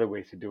there's other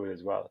ways to do it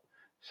as well.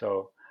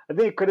 So I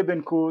think it could have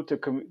been cool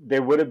to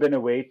there would have been a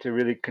way to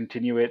really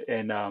continue it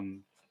in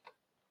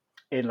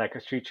like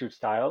a street shoot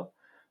style,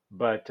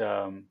 but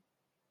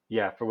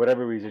yeah, for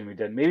whatever reason we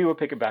didn't. Maybe we'll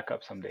pick it back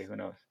up someday. Who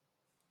knows?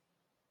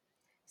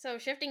 So,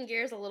 shifting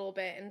gears a little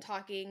bit and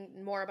talking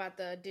more about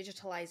the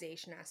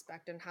digitalization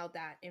aspect and how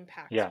that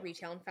impacts Yeah,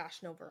 retail and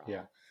fashion yeah.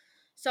 overall.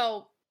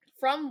 So,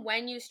 from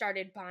when you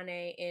started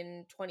Bane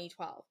in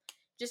 2012,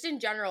 just in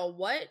general,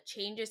 what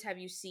changes have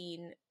you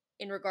seen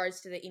in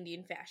regards to the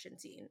Indian fashion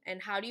scene? And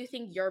how do you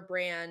think your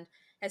brand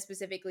has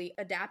specifically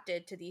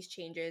adapted to these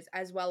changes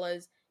as well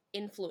as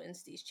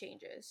influenced these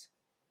changes?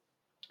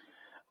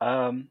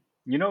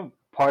 You know,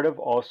 part of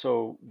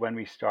also when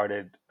we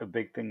started, a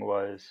big thing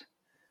was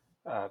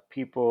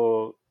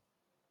people,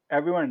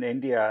 everyone in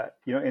India,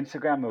 you know,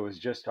 Instagram, it was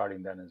just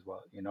starting then as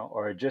well, you know,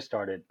 or it just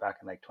started back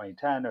in like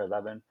 2010 or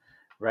 11,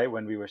 right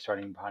when we were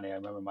starting Bhane. I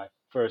remember my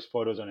first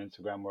photos on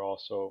Instagram were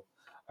also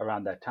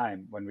around that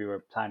time when we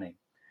were planning.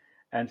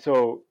 And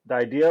so the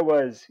idea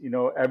was, you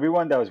know,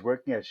 everyone that was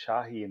working at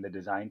Shahi in the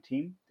design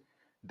team,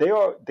 they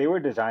were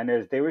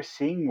designers. They were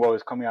seeing what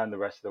was coming out in the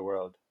rest of the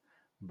world,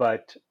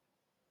 but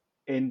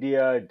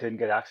India didn't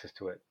get access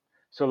to it.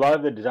 So a lot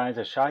of the designers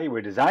at Shahi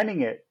were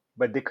designing it,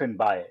 but they couldn't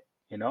buy it,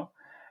 you know,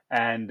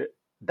 and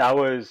that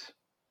was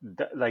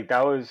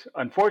that was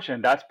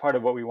unfortunate. That's part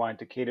of what we wanted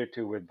to cater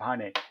to with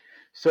Bhane.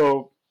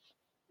 So,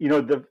 you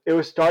know, it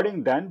was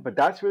starting then, but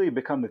that's really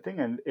become the thing,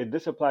 and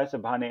this applies to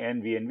Bhane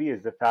and VNV,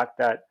 is the fact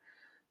that,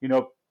 you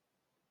know,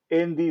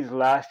 in these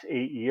last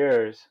 8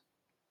 years,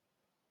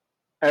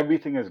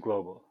 everything is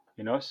global,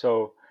 you know.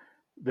 So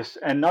this,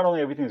 and not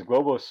only everything is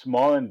global,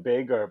 small and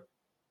big are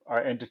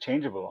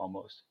interchangeable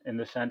almost, in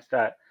the sense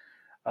that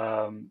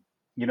um,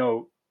 you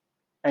know,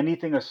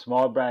 anything a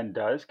small brand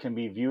does can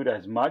be viewed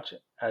as much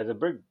as a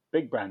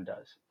big brand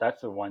does.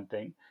 That's the one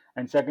thing.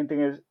 And second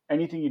thing is,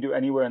 anything you do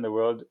anywhere in the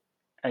world,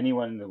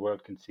 anyone in the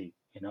world can see,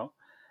 you know.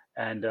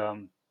 And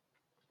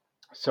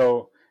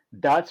so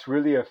that's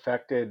really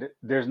affected.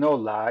 There's no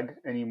lag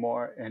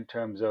anymore in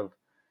terms of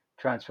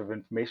transfer of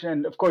information.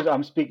 And of course,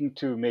 I'm speaking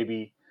to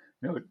maybe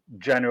you know,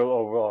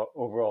 general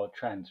overall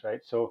trends,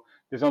 right? So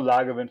there's no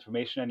lag of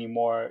information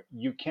anymore.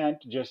 You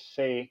can't just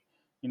say,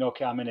 you know,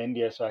 okay, I'm in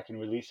India, so I can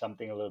release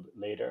something a little bit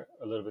later,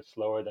 a little bit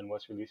slower than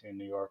what's releasing in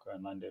New York or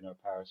in London or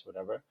Paris,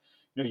 whatever.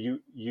 You know,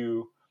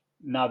 you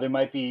now there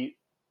might be,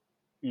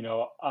 you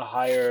know, a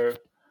higher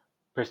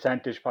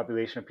percentage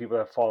population of people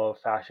that follow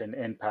fashion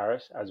in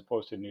Paris as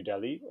opposed to New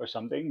Delhi or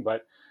something,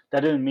 but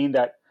that doesn't mean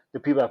that the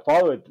people that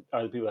follow it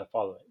are the people that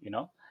follow it, you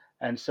know?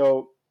 And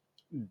so,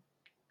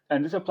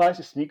 and this applies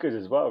to sneakers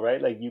as well,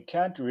 right? Like you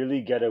can't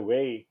really get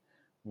away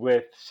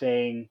with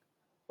saying,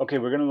 okay,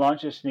 we're going to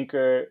launch a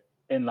sneaker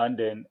in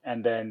London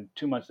and then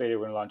 2 months later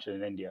we're going to launch it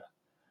in India.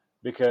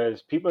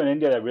 Because people in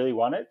India that really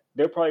want it,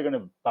 they're probably going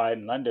to buy it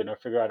in London or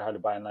figure out how to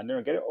buy it in London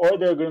or get it, or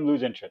they're going to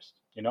lose interest,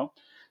 you know?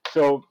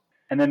 So,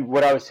 and then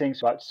what I was saying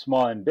about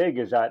small and big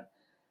is that,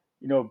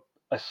 you know,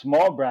 a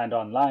small brand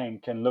online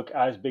can look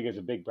as big as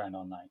a big brand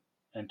online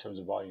in terms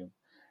of volume.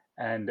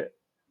 And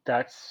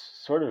that's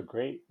sort of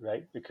great,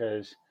 right?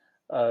 Because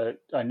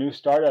a new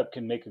startup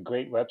can make a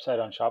great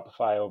website on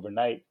Shopify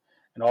overnight,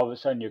 and all of a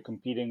sudden you're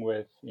competing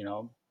with, you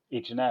know,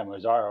 H&M or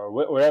Zara or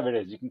whatever it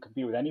is. You can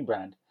compete with any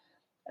brand,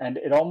 and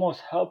it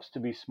almost helps to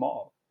be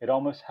small. It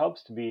almost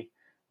helps to be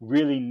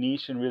really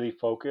niche and really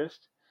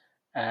focused,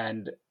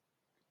 and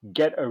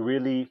get a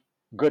really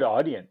good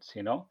audience,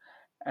 you know.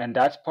 And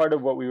that's part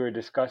of what we were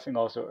discussing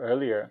also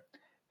earlier,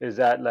 is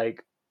that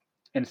like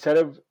instead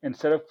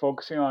of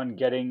focusing on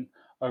getting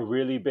a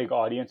really big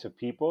audience of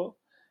people,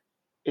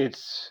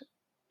 it's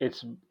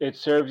it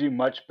serves you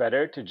much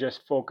better to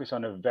just focus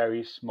on a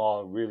very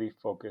small, really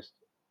focused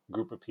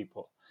group of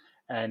people.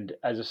 And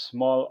as a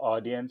small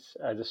audience,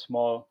 as a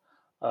small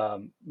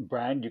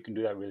brand, you can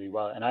do that really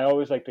well. And I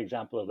always like the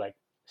example of like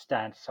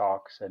Stance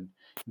socks, and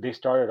they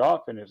started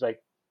off and it was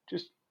like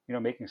just, you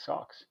know, making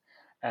socks,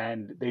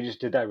 and they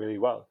just did that really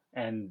well.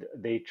 And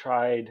they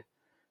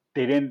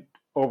didn't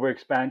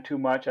overexpand too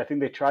much. I think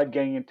they tried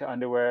getting into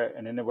underwear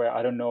and innerwear.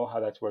 I don't know how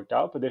that's worked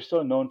out, but they're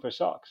still known for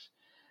socks.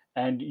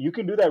 And you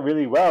can do that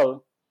really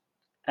well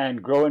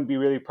and grow and be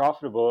really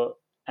profitable.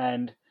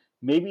 And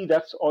maybe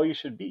that's all you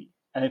should be.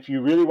 And if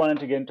you really wanted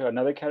to get into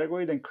another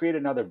category, then create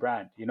another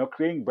brand. You know,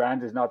 creating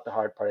brands is not the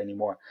hard part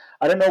anymore.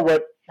 I don't know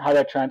how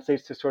that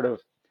translates to sort of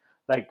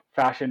like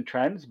fashion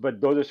trends, but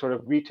those are sort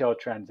of retail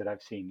trends that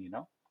I've seen, you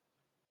know?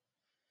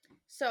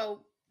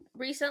 So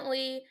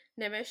recently,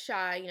 Nimish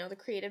Shah, the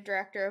creative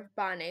director of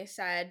Bhaane,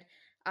 said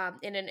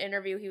in an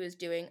interview he was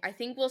doing, I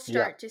think we'll Yeah.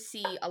 start to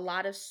see a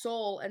lot of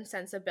soul and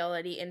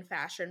sensibility in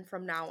fashion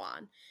from now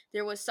on.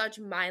 There was such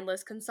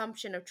mindless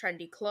consumption of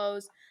trendy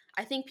clothes.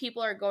 I think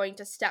people are going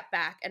to step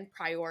back and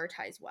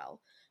prioritize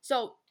well.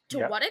 So, to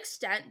Yeah. what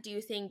extent do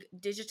you think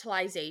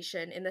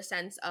digitalization, in the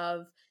sense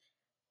of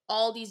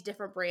all these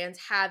different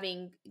brands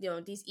having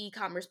these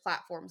e-commerce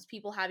platforms,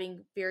 people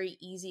having very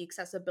easy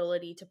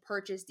accessibility to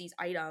purchase these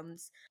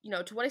items,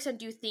 to what extent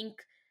do you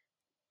think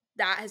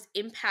that has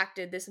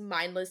impacted this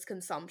mindless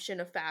consumption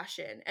of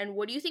fashion, and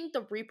what do you think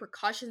the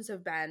repercussions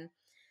have been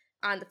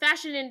on the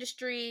fashion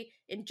industry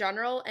in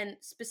general and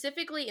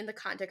specifically in the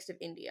context of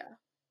India?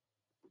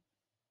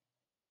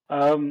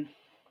 Um,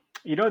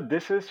 you know,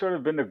 this has sort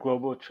of been a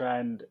global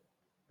trend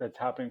that's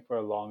happening for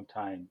a long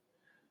time,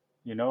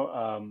 you know,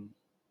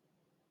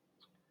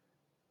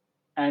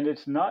 and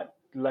it's not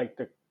like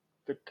the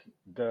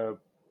the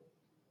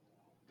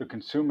the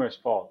consumer's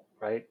fault,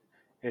 right?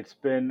 It's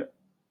been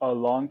a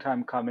long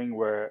time coming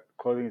where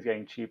clothing is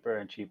getting cheaper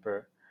and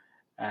cheaper,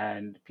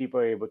 and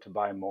people are able to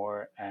buy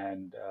more.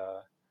 And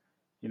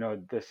you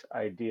know, this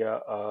idea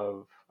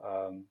of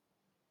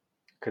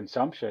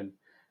consumption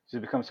has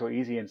become so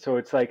easy, and so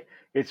it's like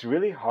it's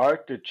really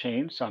hard to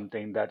change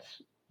something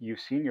that's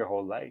you've seen your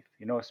whole life.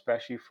 You know,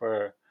 especially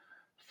for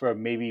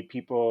maybe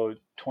people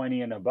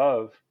 20 and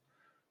above.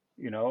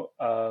 You know,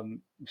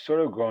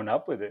 sort of grown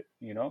up with it.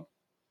 You know,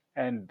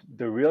 and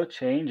the real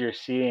change you're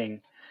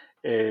seeing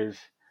is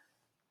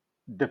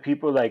the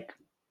people like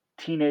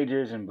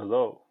teenagers and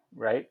below,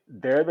 right?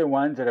 They're the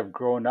ones that have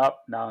grown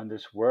up now in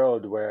this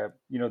world where,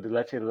 you know,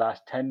 let's say the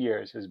last 10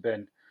 years has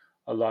been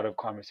a lot of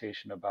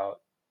conversation about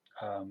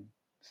um,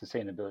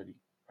 sustainability,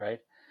 right?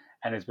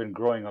 And it's been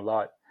growing a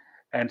lot.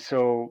 And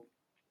so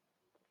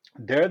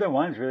they're the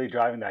ones really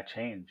driving that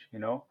change. You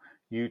know,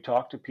 you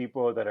talk to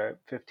people that are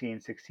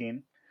 15,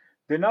 16,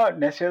 they're not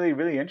necessarily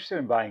really interested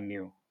in buying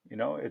new. You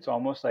know, it's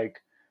almost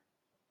like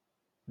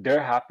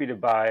they're happy to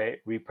buy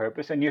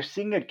repurpose, and you're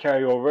seeing it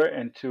carry over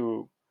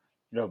into,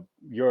 you know,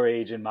 your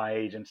age and my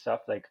age and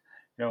stuff, like,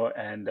 you know.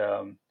 And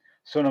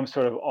Sonam's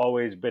sort of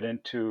always been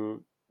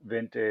into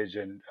vintage,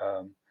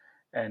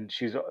 and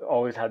she's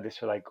always had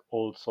this like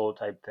old soul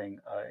type thing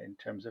in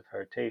terms of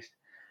her taste,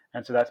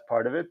 and so that's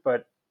part of it.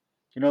 But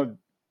you know,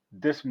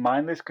 this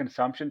mindless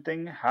consumption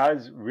thing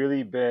has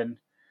really been,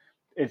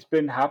 it's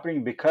been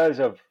happening because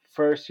of,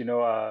 first, you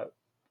know,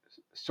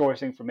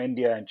 sourcing from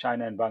India and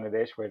China and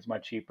Bangladesh, where it's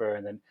much cheaper,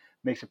 and then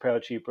makes apparel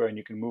cheaper, and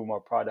you can move more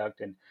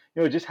product, and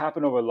you know, it just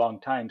happened over a long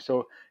time.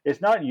 So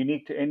it's not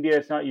unique to India,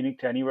 it's not unique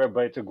to anywhere,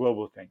 but it's a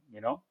global thing,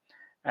 you know.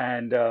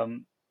 And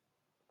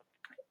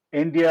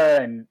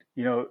India, and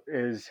you know,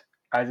 is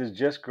as it's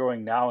just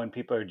growing now and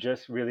people are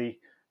just really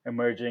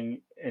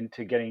emerging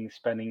into getting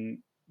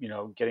spending,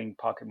 getting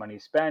pocket money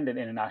spent, and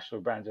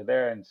international brands are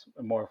there and it's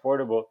more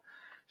affordable.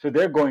 So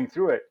they're going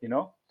through it.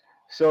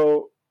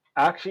 So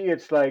actually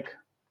it's like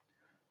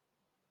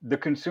the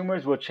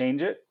consumers will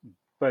change it,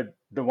 but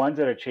the ones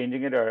that are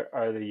changing it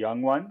are the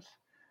young ones.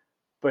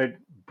 But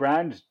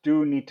brands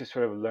do need to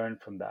sort of learn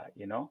from that.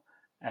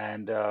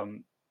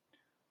 And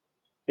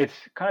it's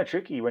kind of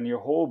tricky when your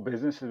whole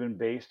business has been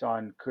based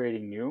on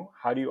creating new.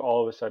 How do you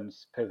all of a sudden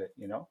pivot?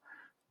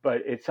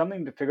 But it's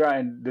something to figure out.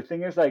 And the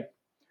thing is, like,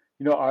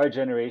 our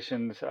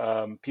generations,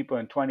 people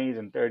in 20s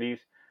and 30s,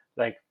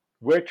 like,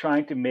 we're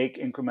trying to make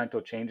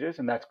incremental changes,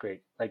 and that's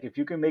great. Like, if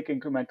you can make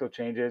incremental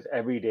changes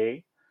every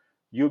day,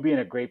 you'll be in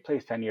a great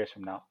place 10 years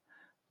from now.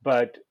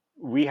 But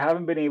we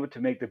haven't been able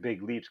to make the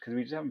big leaps because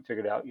we just haven't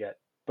figured it out yet.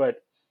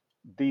 But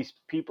these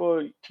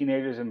people,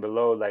 teenagers and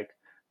below, like,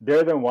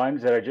 they're the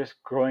ones that are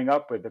just growing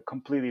up with a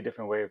completely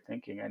different way of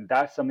thinking, and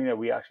that's something that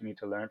we actually need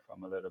to learn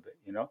from a little bit.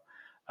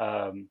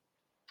 Um,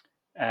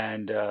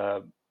 and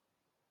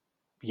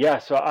yeah,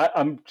 so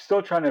I'm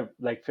still trying to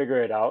like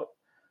figure it out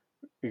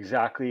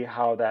exactly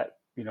how that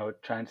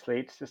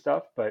translates to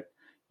stuff. But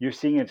you're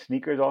seeing in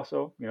sneakers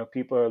also,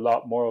 people are a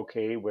lot more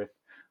okay with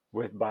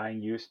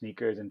buying used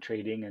sneakers and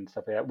trading and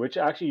stuff like that, which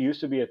actually used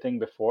to be a thing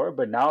before,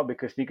 but now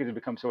because sneakers have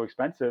become so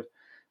expensive,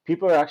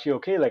 people are actually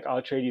okay, like,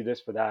 I'll trade you this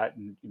for that,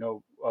 and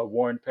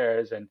worn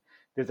pairs. And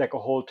there's like a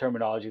whole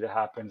terminology that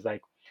happens,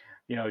 like,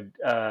 you know,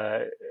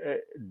 uh,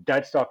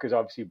 dead stock is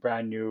obviously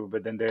brand new,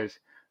 but then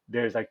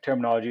there's like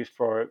terminologies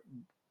for,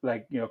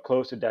 like,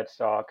 close to dead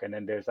stock, and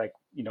then there's like,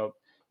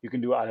 you can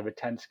do out of a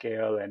 10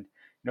 scale, and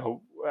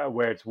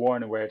where it's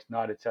worn and where it's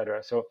not,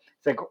 etc. So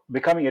it's like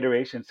becoming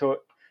iteration.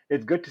 So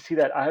it's good to see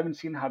that. I haven't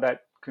seen how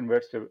that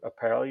converts to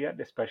apparel yet,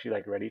 especially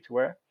like ready to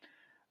wear.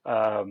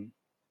 Um,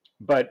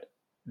 but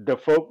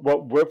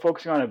what we're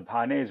focusing on at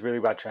Bhaane is really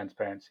about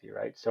transparency,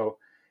 right? So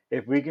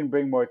if we can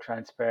bring more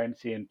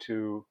transparency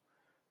into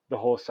the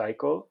whole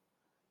cycle,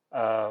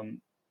 um,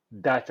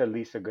 that's at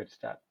least a good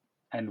step.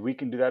 And we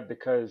can do that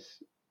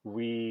because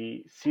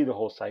we see the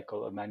whole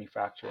cycle of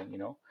manufacturing.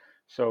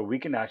 So we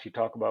can actually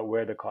talk about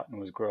where the cotton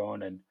was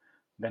grown, and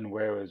then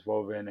where it was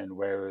woven, and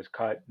where it was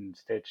cut and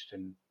stitched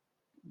and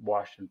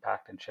washed and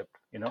packed and shipped.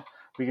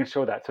 We can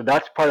show that. So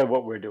that's part of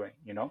what we're doing.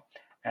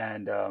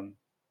 And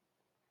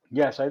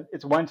yeah, so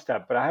it's one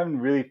step, but I haven't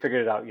really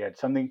figured it out yet.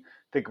 It's something to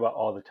think about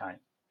all the time.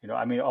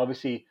 I mean,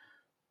 obviously,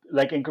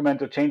 like,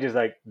 incremental changes,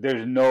 like,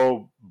 there's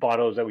no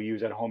bottles that we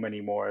use at home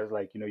anymore. It's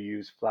like, you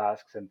use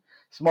flasks and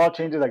small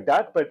changes like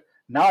that. But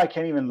now I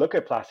can't even look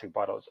at plastic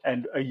bottles.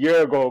 And a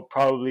year ago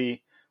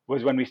probably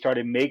was when we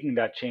started making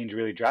that change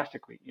really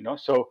drastically.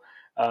 So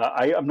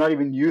I'm not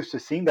even used to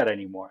seeing that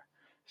anymore.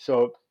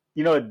 So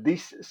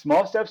these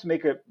small steps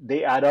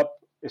they add up,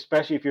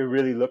 especially if you're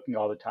really looking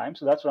all the time.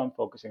 So that's what I'm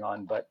focusing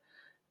on. But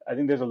I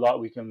think there's a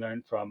lot we can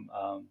learn from,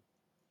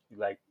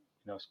 like,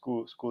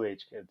 school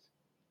age kids.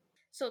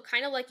 So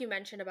kind of like you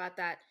mentioned about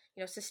that,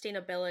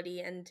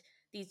 sustainability and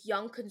these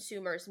young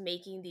consumers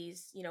making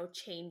these,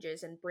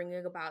 changes and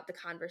bringing about the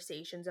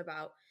conversations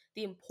about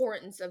the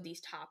importance of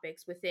these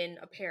topics within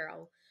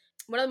apparel.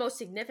 One of the most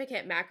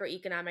significant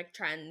macroeconomic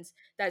trends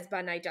that's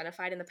been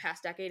identified in the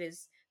past decade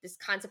is this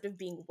concept of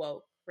being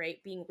woke,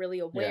 right? Being really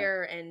Yeah.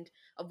 aware and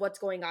of what's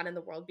going on in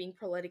the world, being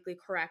politically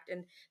correct.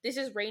 And this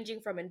is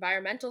ranging from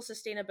environmental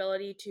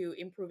sustainability to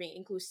improving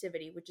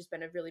inclusivity, which has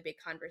been a really big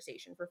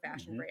conversation for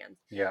fashion Hmm. brands.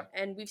 Yeah.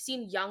 And we've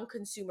seen young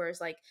consumers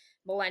like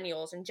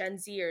millennials and Gen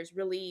Zers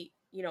really,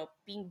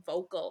 being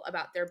vocal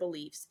about their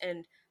beliefs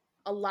and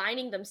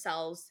aligning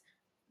themselves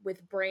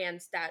with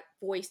brands that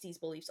voice these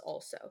beliefs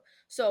also.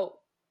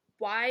 So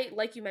why,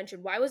 like you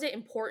mentioned, why was it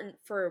important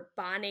for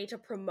Bhaane to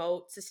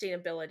promote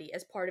sustainability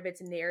as part of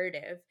its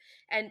narrative?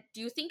 And do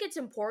you think it's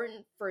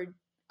important for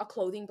a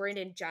clothing brand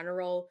in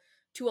general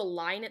to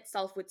align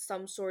itself with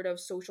some sort of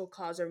social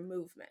cause or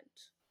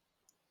movement?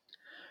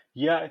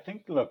 Yeah, I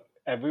think, look,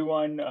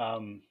 everyone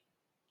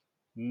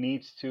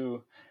needs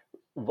to,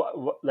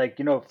 like,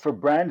 for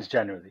brands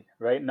generally,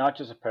 right? Not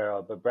just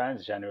apparel, but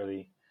brands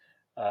generally.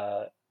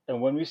 Uh, and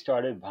when we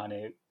started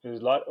Bhane, there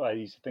was a lot I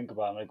used to think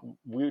about. Like,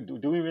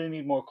 do we really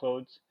need more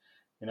clothes?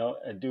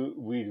 Do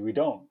we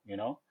don't?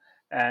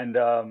 And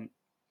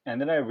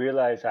then I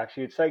realized,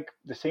 actually, it's like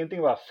the same thing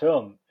about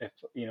film. If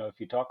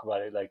you talk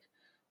about it, like,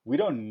 we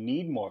don't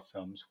need more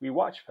films. We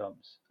watch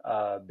films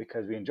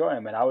because we enjoy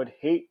them. And I would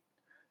hate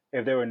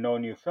if there were no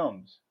new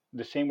films.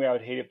 The same way I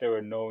would hate if there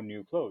were no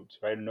new clothes,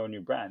 right? No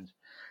new brands.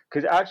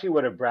 Because actually,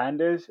 what a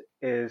brand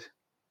is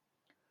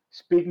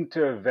speaking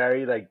to a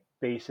very, like,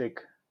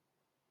 basic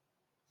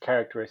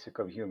characteristic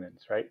of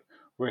humans, right?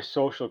 We're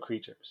social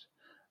creatures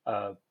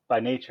by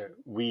nature.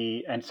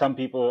 And some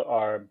people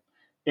are,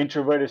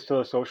 introvert is still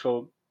a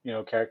social,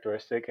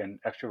 characteristic, and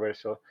extrovert is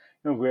still,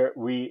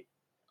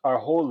 our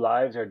whole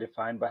lives are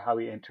defined by how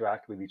we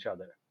interact with each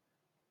other,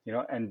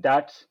 and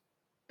that's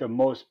the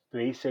most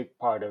basic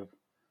part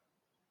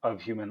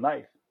of human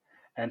life.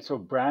 And so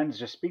brands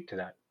just speak to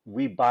that.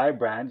 We buy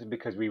brands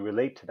because we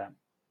relate to them.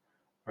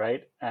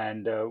 right?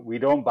 And we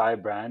don't buy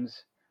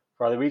brands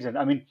for other reasons.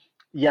 I mean,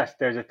 yes,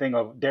 there's a thing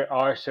of there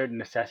are certain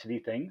necessity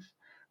things,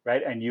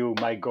 right? And you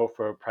might go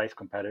for a price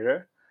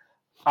competitor.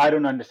 I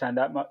don't understand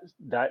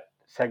that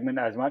segment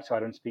as much, so I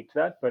don't speak to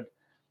that. But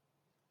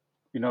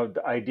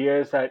the idea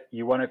is that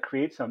you want to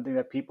create something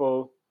that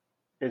people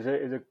is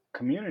a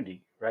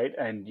community, right?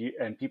 And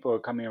people are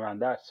coming around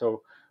that.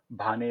 So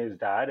Bhaane is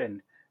that,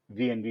 and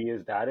V&V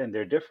is that, and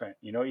they're different.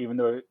 Even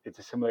though it's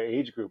a similar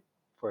age group,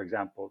 for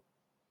example.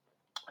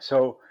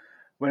 So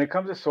when it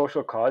comes to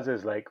social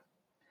causes, like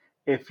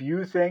if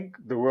you think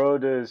the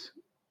world is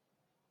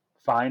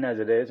fine as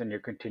it is and you're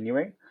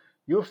continuing,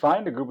 you'll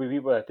find a group of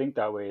people that think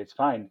that way. It's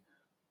fine.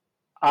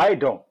 I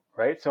don't,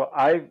 right? So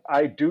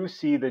I do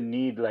see the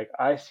need, like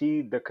I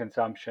see the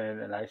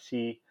consumption, and I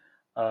see,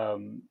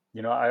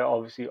 I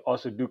obviously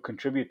also do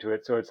contribute to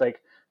it. So it's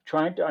like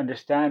trying to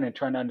understand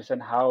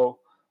how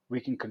we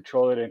can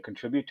control it and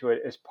contribute to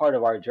it is part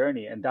of our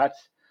journey, and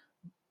that's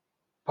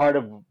part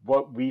of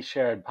what we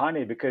share at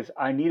Bhane, because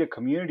I need a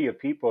community of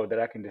people that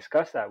I can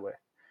discuss that with,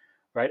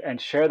 right, and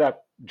share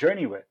that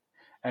journey with.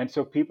 And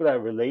so people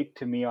that relate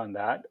to me on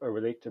that, or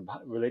relate to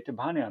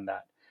Bhane on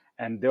that,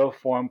 and they'll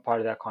form part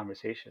of that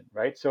conversation,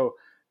 right? So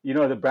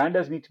the brand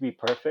doesn't need to be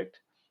perfect,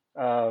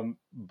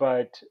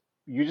 but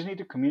you just need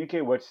to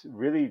communicate what's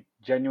really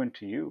genuine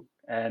to you,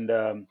 and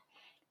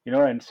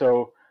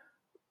so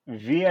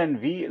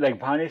VNV, like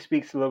Bhane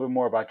speaks a little bit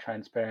more about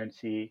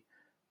transparency,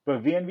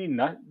 but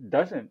VNV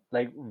doesn't.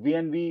 Like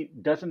VNV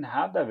doesn't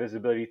have that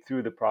visibility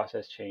through the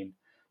process chain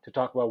to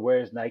talk about where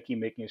is Nike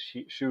making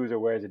his shoes or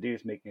where is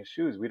Adidas making his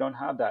shoes. We don't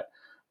have that.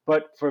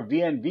 But for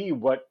VNV,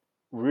 what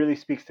really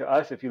speaks to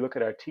us, if you look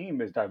at our team,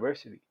 is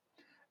diversity.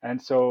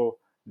 And so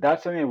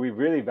that's something that we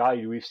really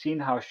value. We've seen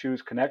how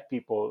shoes connect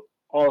people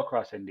all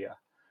across India,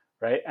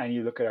 right? And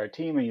you look at our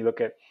team and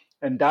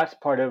and that's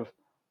part of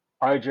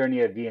our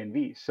journey at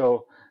VNV.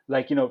 So,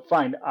 like,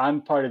 fine,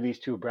 I'm part of these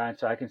two brands,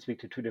 so I can speak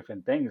to two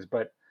different things.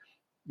 But,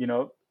 you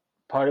know,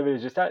 part of it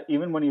is just that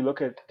even when you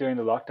look at during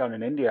the lockdown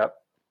in India,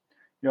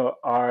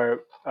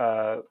 our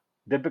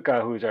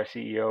Deepika, who's our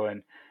CEO,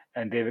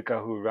 and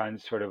Devika, who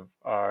runs sort of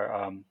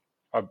our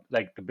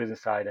like the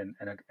business side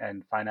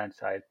and finance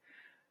side,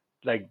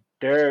 like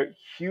they're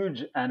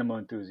huge animal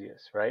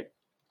enthusiasts, right?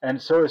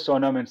 And so is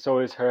Sonam, and so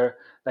is her,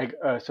 like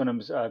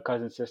Sonam's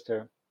cousin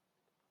sister.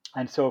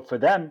 And so for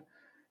them,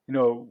 you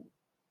know,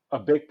 a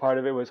big part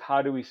of it was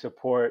how do we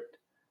support,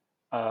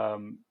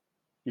 um,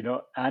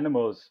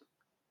 animals,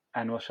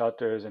 animal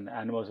shelters, and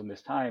animals in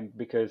this time,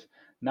 because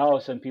now all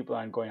of a sudden people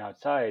aren't going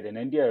outside. In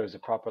India, it was a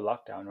proper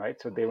lockdown, right?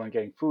 So they weren't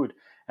getting food,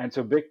 and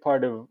so a big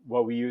part of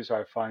what we use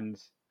our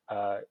funds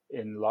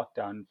in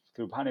lockdown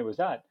through Bhane was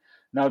that.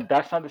 Now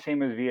that's not the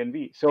same as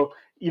VNV. So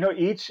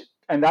each,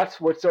 and that's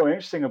what's so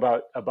interesting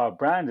about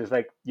brands is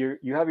like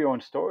you have your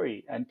own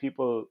story, and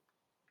people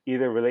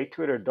either relate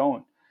to it or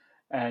don't.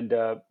 And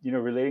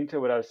relating to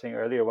what I was saying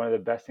earlier, one of the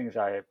best things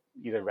I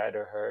either read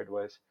or heard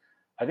was,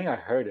 I think I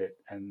heard it,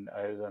 and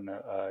it was on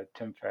a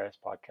Tim Ferriss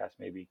podcast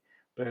maybe,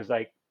 but it was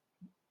like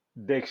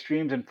the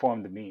extremes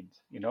inform the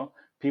means.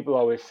 People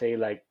always say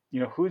like,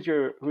 who's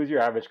your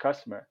average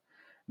customer?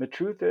 The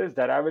truth is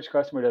that average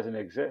customer doesn't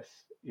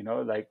exist.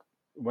 Like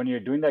when you're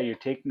doing that, you're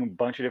taking a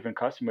bunch of different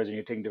customers and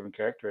you're taking different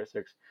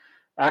characteristics.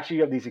 Actually,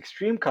 you have these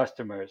extreme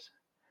customers,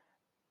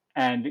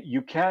 and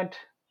you can't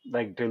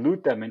like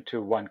dilute them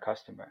into one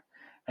customer.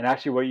 And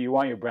actually what you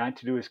want your brand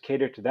to do is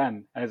cater to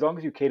them, and as long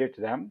as you cater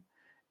to them,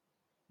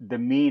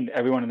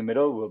 everyone in the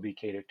middle will be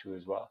catered to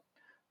as well,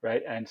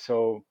 right? And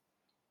so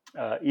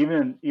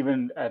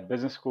even at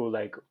business school,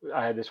 like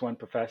I had this one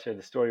professor,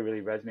 the story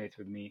really resonates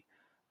with me.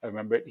 I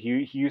remember it.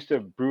 He used to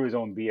brew his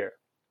own beer,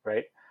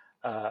 right?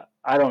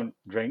 I don't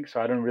drink,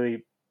 so I don't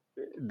really,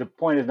 the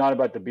point is not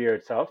about the beer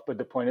itself, but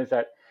the point is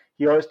that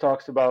he always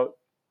talks about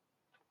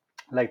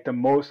like the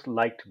most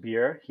liked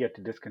beer he had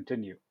to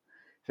discontinue.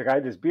 He's like, I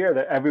had this beer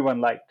that everyone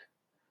liked,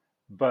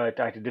 but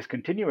I had to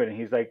discontinue it. And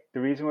he's like,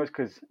 the reason was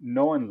because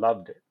no one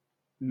loved it.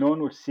 No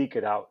one would seek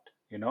it out.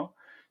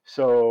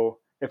 So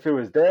if it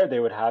was there,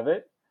 they would have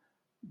it,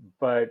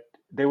 but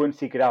they wouldn't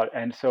seek it out.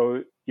 And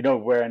so,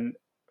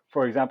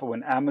 for example,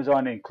 when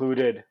Amazon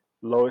included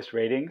lowest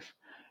ratings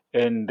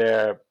in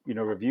their,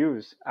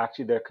 reviews,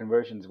 actually their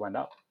conversions went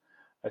up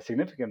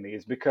significantly.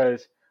 Is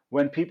because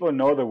when people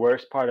know the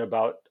worst part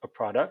about a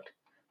product,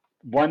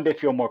 one, they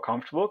feel more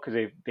comfortable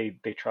because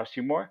they trust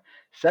you more.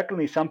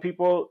 Secondly, some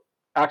people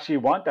actually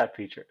want that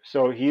feature.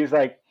 So he's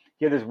like,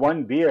 he had this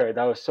one beer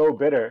that was so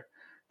bitter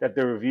that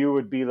the review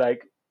would be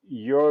like,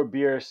 your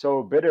beer is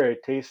so bitter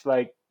it tastes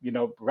like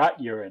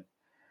rat urine.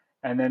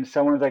 And then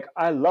someone's like,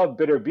 I love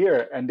bitter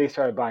beer, and they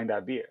started buying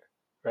that beer,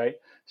 right?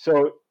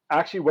 So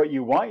actually what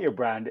you want your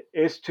brand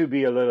is to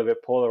be a little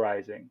bit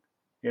polarizing,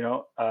 you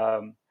know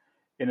um,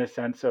 in a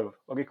sense of,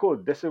 okay, cool,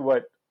 this is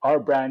what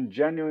our brand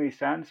genuinely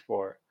stands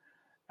for.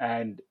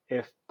 And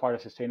if part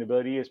of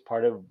sustainability is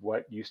part of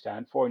what you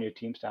stand for and your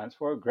team stands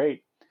for,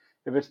 great.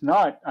 If it's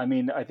not, I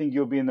mean, I think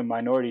you'll be in the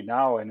minority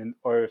now,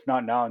 or if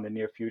not now, in the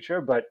near future.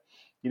 But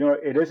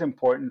it is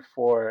important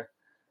for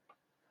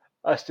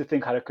us to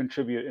think how to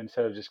contribute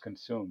instead of just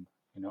consume.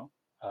 You know,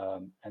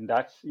 and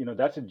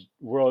that's a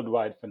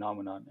worldwide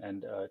phenomenon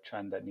and a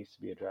trend that needs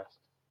to be addressed.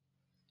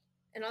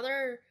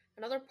 Another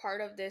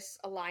part of this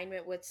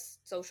alignment with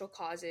social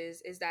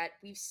causes is that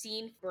we've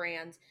seen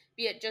brands,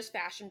 be it just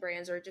fashion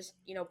brands or just,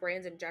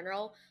 brands in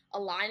general,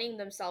 aligning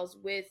themselves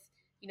with,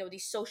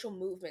 these social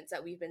movements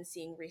that we've been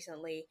seeing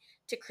recently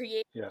to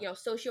create, Yeah,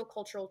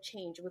 sociocultural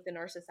change within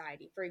our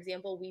society. For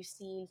example, we've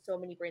seen so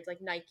many brands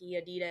like Nike,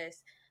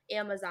 Adidas,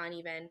 Amazon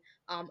even,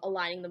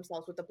 aligning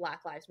themselves with the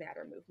Black Lives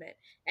Matter movement.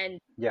 And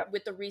yeah,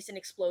 with the recent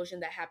explosion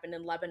that happened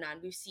in Lebanon,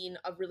 we've seen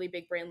a really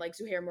big brand like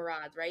Zuhair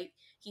Murad, right?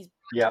 He's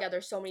brought yeah, together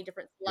so many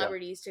different yeah.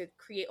 celebrities to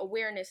create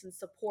awareness and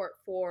support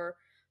for,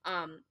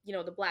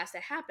 the blast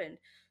that happened.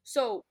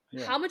 So,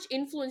 Yeah. how much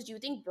influence do you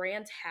think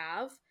brands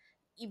have,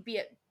 be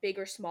it big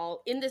or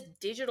small, in this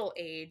digital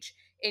age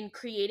in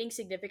creating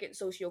significant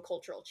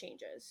sociocultural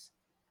changes?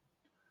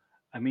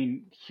 I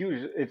mean,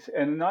 huge. It's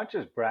and not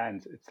just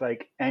brands. It's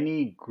like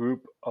any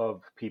group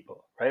of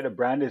people, right? A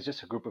brand is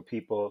just a group of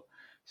people.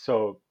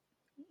 So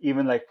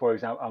even like for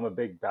example, I'm a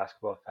big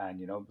basketball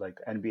fan, like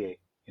NBA,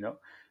 you know,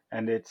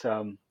 and it's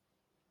a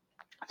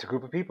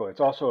group of people. It's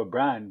also a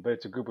brand, but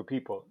it's a group of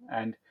people.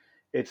 And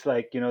it's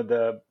like,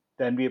 the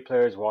NBA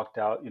players walked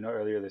out,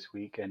 earlier this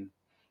week, and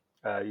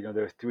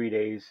there was 3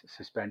 days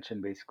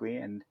suspension basically,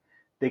 and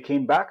they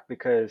came back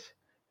because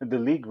the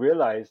league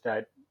realized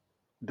that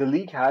the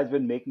league has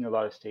been making a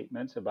lot of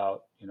statements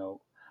about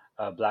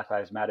Black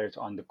Lives Matter. It's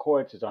on the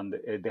courts. It's on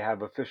they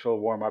have official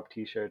warm up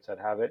T-shirts that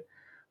have it,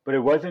 but it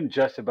wasn't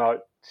just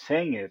about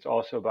saying it. It's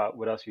also about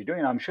what else you're doing.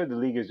 And I'm sure the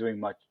league is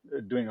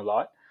doing a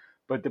lot,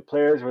 but the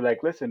players were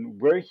like, "Listen,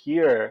 we're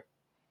here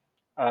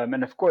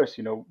and of course,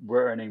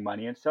 we're earning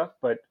money and stuff,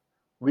 but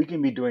we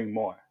can be doing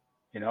more.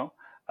 You know,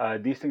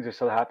 these things are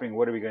still happening.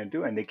 What are we going to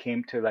do?" And they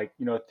came to like,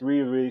 three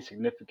really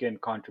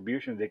significant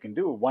contributions they can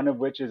do. One of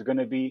which is going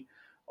to be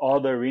all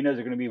the arenas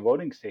are going to be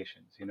voting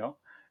stations.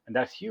 And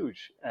that's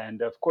huge.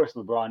 And of course,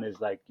 LeBron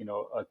is like,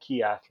 a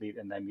key athlete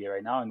in the NBA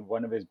right now, and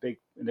one of his big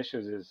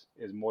initiatives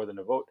is more than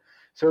a vote.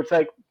 So it's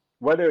like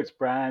whether it's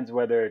brands,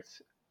 whether it's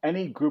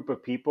any group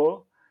of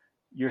people,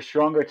 you're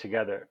stronger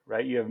together,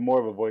 right? You have more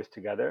of a voice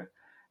together,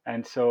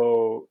 and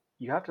so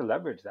you have to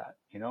leverage that,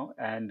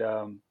 And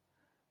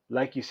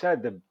like you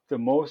said, the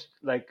most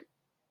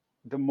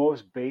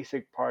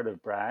basic part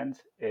of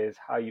brands is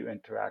how you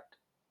interact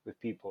with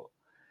people,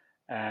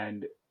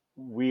 and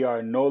we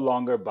are no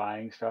longer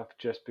buying stuff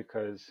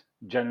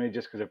generally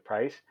just because of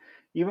price.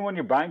 Even when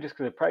you're buying just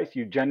because of price,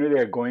 you generally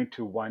are going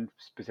to one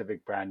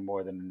specific brand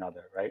more than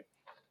another, right?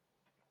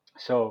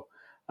 So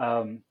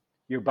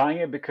you're buying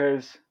it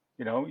because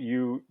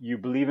you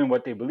believe in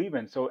what they believe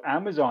in. So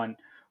Amazon,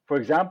 for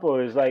example,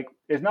 is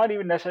not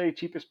even necessarily the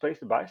cheapest place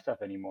to buy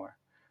stuff anymore.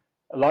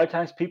 A lot of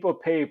times people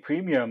pay a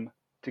premium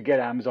to get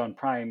Amazon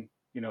Prime,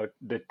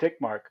 the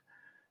tick mark,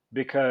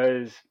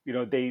 because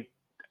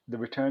the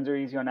returns are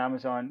easy on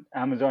Amazon.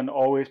 Amazon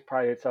always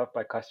prides itself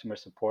by customer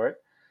support.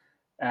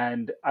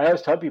 And I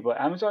always tell people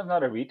Amazon's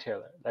not a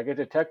retailer. Like, it's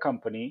a tech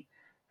company,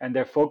 and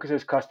their focus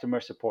is customer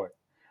support.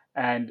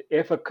 And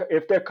if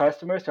their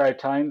customers started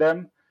telling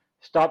them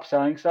stop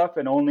selling stuff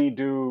and only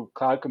do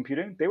cloud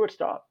computing, they would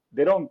stop.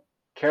 They don't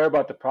care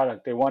about the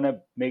product. They want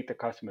to make the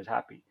customers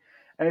happy.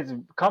 And it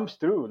comes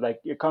through. Like,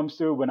 it comes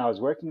through when I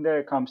was working there.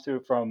 It comes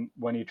through from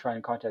when you try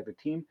and contact the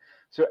team.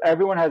 So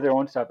everyone has their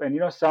own stuff.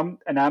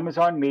 And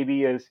Amazon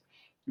maybe is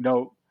you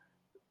know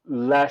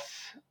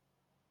less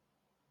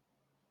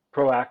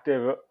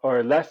proactive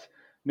or less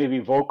maybe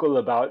vocal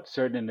about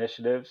certain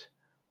initiatives,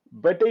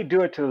 but they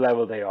do it to the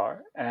level they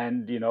are.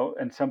 And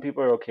and some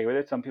people are okay with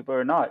it, some people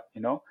are not.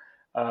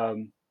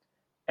 um,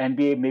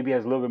 NBA maybe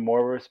has a little bit more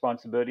of a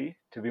responsibility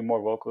to be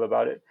more vocal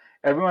about it.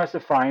 Everyone has to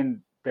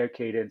find their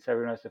cadence,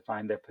 everyone has to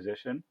find their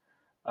position.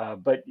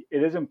 But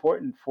it is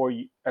important for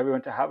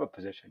everyone to have a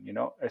position,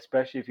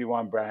 especially if you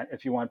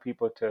want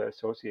people to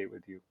associate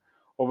with you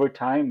over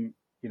time.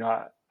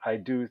 I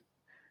do,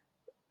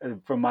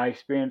 from my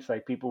experience,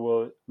 like, people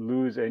will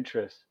lose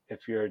interest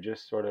if you're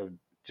just sort of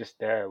just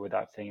there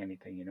without saying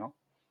anything.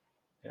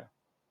 Yeah,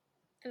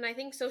 And I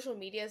think social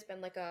media has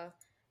been like a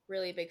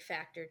really big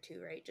factor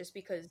too, right? Just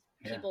because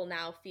yeah, people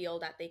now feel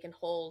that they can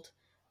hold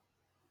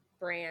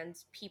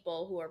brands,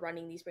 people who are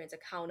running these brands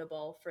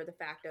accountable for the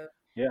fact of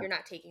yeah, you're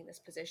not taking this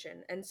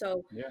position. And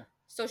so yeah,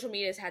 social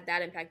media has had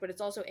that impact, but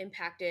it's also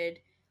impacted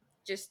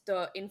just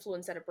the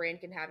influence that a brand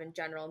can have in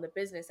general and the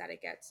business that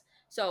it gets.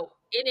 So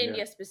in yeah.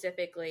 India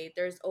specifically,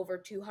 there's over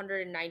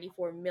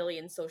 294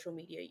 million social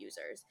media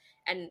users.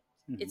 And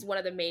Hmm. it's one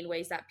of the main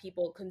ways that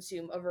people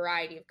consume a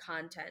variety of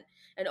content.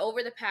 And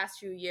over the past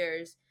few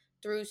years,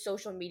 through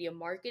social media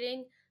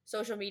marketing,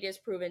 social media has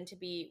proven to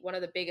be one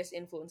of the biggest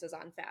influences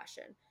on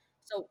fashion.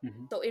 So,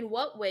 Hmm. so in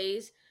what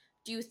ways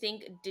do you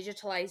think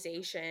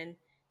digitalization,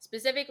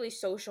 specifically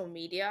social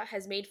media,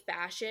 has made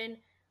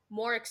fashion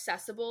more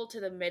accessible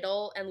to the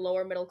middle and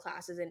lower middle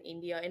classes in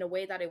India in a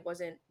way that it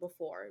wasn't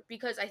before?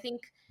 Because I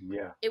think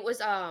Yeah, it was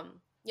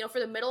for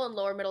the middle and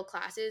lower middle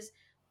classes,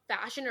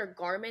 fashion or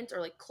garments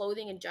or like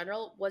clothing in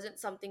general wasn't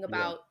something Yeah.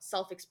 about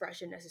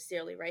self-expression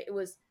necessarily, right? It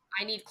was,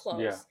 I need Yeah.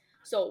 clothes.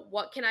 So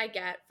what can I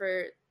get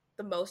for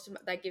the most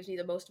that gives me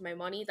the most of my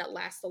money, that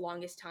lasts the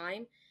longest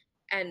time,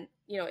 and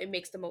it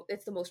makes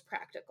it's the most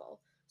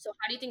practical. So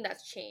how do you think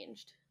that's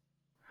changed?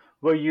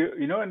 Well,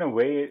 in a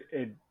way,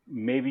 it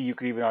maybe you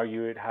could even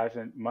argue it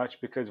hasn't much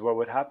because what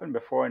would happen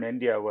before in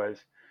India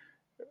was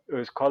it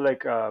was called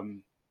like it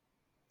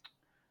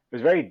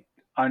was very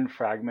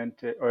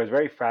unfragmented or it was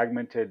very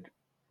fragmented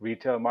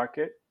retail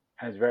market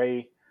and it's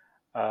very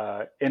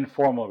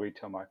informal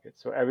retail market.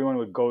 So everyone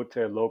would go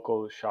to a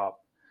local shop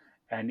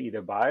and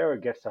either buy or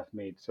get stuff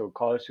made. So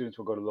college students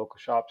would go to local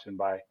shops and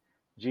buy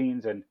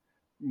jeans, and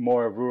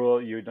more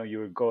rural, you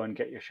would go and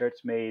get your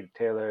shirts made,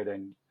 tailored,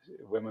 and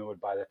women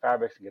would buy the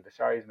fabrics and get the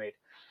saris made.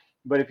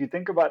 But if you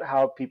think about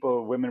how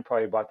women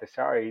probably bought the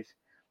saris,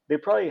 they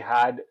probably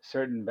had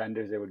certain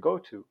vendors they would go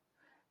to,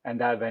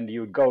 and that vendor you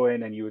would go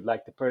in and you would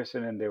like the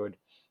person and they would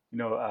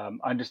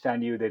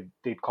understand you.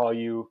 They'd call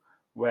you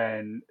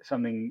when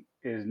something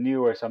is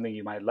new or something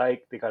you might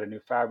like. They got a new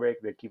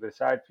fabric, they'd keep it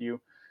aside for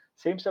you.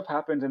 Same stuff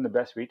happens in the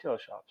best retail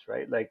shops,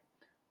 right? Like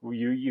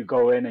you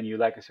go in and you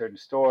like a certain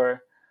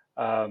store,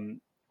 um,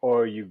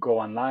 or you go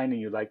online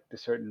and you like the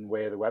certain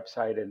way of the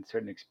website and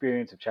certain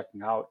experience of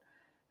checking out,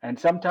 and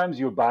sometimes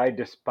you buy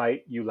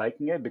despite you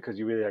liking it because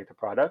you really like the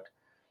product.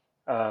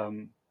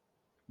 um,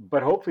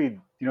 but hopefully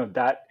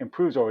that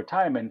improves over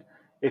time, and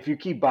if you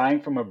keep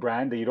buying from a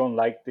brand that you don't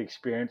like the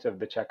experience of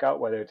the checkout,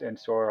 whether it's in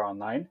store or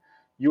online,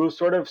 you will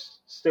sort of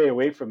stay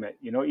away from it,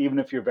 even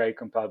if you're very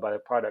compelled by the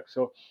product.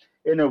 So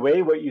in a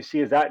way what you see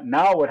is that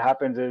now what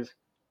happens is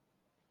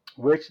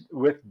with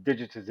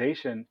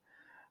digitization,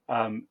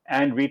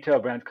 and retail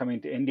brands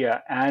coming to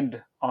India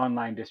and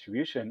online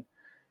distribution,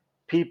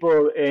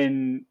 people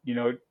in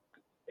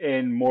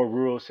more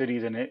rural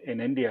cities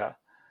in India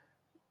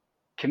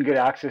can get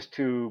access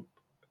to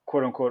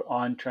quote unquote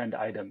on trend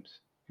items,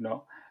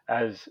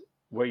 as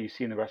what you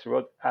see in the rest of the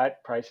world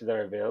at prices that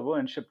are available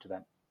and shipped to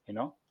them.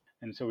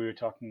 And so we were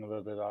talking a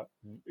little bit about,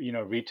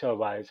 retail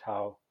wise,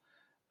 how,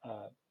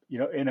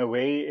 in a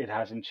way it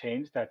hasn't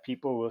changed, that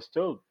people will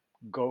still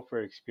go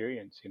for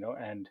experience,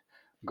 and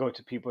go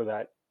to people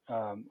that,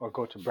 or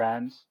go to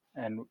brands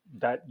and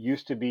that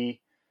used to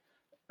be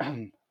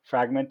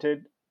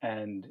fragmented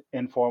and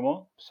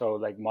informal, so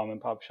like mom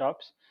and pop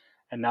shops,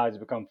 and now it's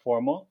become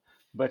formal.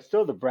 But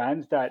still, the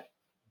brands that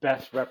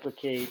best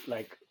replicate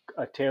like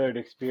a tailored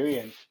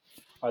experience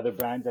are the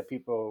brands that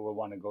people will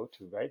want to go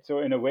to, right? So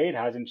in a way, it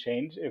hasn't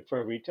changed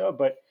for retail,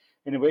 but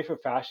in a way for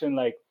fashion,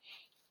 like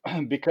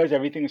because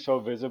everything is so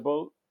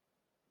visible,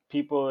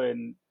 people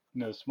in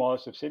the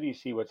smallest of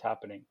cities see what's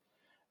happening.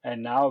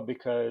 And now,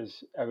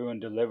 because everyone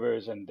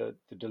delivers and the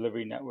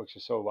delivery networks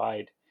are so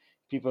wide,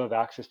 people have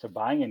access to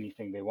buying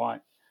anything they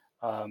want,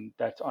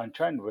 that's on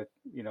trend with,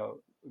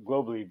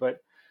 globally.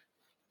 But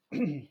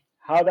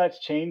how that's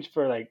changed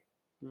for like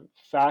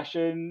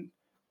fashion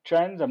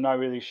trends, I'm not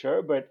really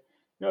sure. But,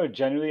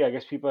 generally, I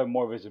guess people have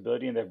more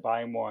visibility and they're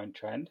buying more on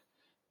trend.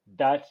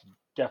 That's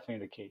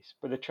definitely the case.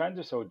 But the trends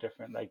are so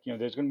different. Like,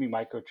 there's going to be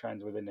micro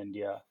trends within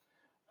India,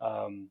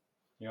 um,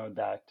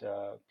 that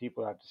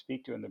people have to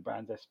speak to, and the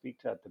brands that speak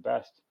to that the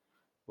best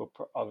will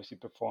obviously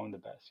perform the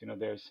best.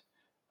 There's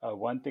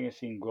one thing is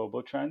seeing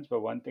global trends,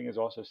 but one thing is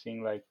also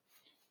seeing like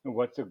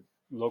what's a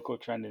local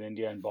trend in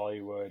India and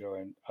Bollywood or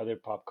in other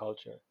pop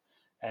culture,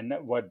 and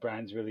what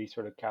brands really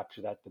sort of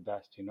capture that the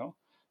best.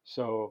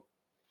 So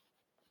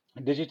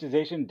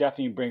digitization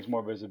definitely brings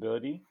more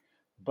visibility,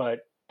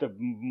 but the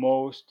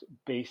most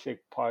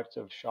basic parts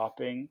of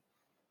shopping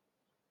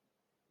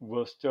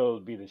will still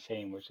be the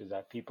same, which is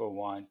that people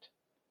want,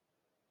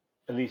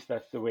 at least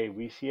that's the way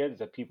we see it, is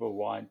that people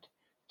want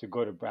to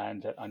go to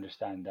brands that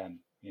understand them,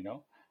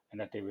 and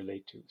that they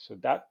relate to. So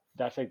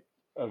that's like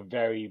a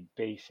very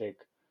basic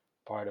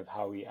part of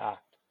how we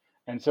act.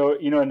 And so,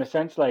 in a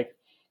sense, like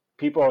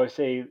people always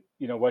say,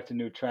 what's a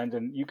new trend,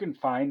 and you can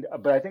find,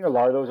 but I think a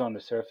lot of those on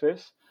the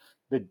surface,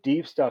 the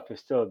deep stuff is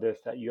still this,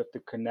 that you have to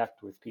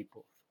connect with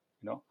people,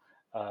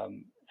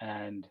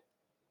 and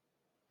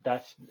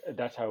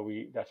that's how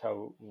we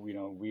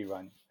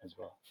run as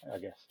well, I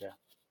guess. Yeah.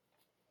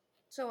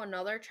 So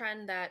another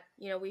trend that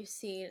we've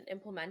seen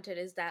implemented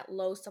is that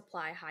low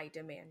supply, high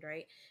demand,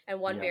 right? And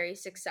one Yeah. very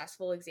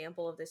successful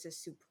example of this is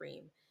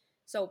Supreme.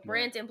 So Yeah.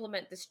 brands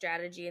implement this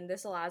strategy, and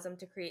this allows them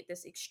to create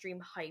this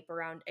extreme hype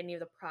around any of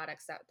the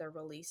products that they're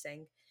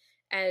releasing,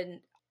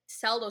 and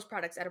sell those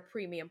products at a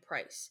premium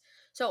price.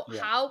 So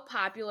Yeah. how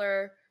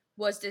popular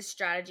was this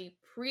strategy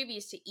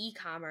previous to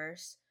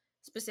e-commerce,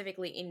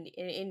 specifically in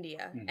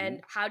India? Hmm.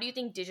 And how do you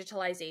think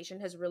digitalization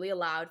has really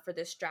allowed for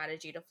this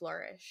strategy to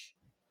flourish?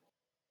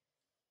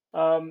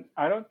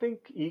 I don't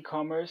think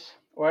e-commerce,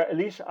 or at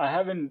least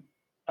I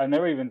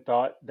never even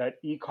thought that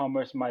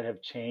e-commerce might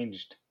have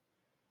changed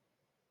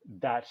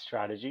that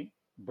strategy.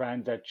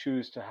 Brands that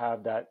choose to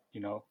have that,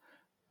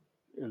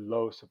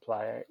 low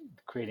supply,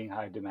 creating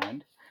high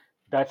demand.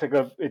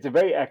 It's a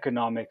very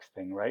economics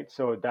thing, right?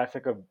 So that's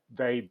like a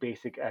very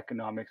basic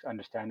economics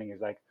understanding,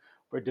 is like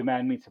where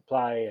demand meets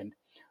supply.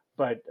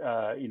 but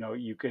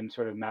you can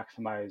sort of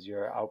maximize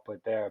your output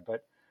there.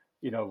 But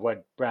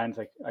what brands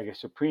like, I guess,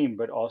 Supreme,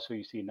 but also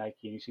you see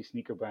Nike and you see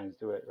sneaker brands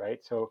do it, right?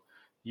 So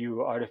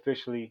you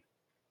artificially,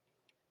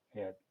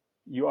 yeah,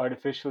 you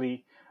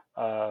artificially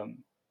um,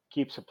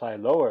 keep supply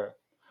lower,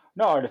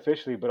 not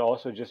artificially, but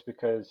also just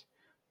because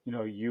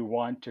you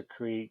want to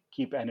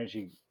keep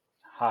energy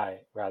high,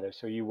 rather.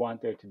 So you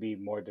want there to be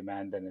more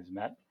demand than is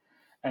met,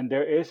 and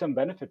there is some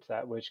benefit to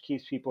that, which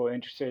keeps people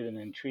interested and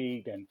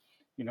intrigued. And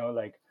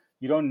like,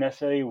 you don't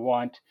necessarily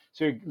want,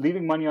 so you're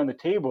leaving money on the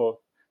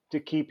table to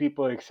keep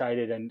people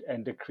excited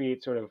and to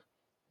create sort of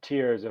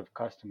tiers of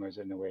customers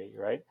in a way,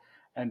 right?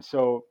 And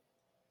so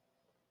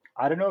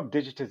I don't know if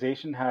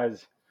digitization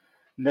has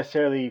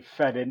necessarily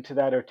fed into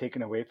that or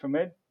taken away from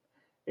it,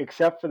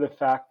 except for the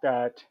fact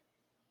that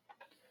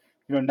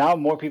now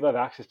more people have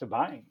access to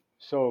buying.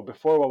 So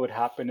before, what would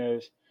happen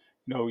is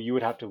you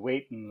would have to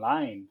wait in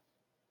line,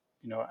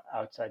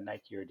 outside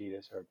Nike or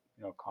Adidas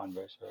or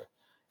Converse or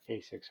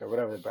Asics or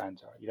whatever the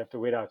brands are. You'd have to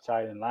wait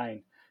outside in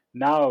line.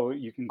 Now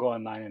you can go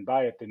online and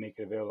buy it. They make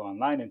it available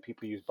online, and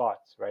people use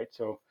bots, right?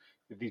 So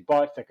with these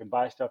bots that can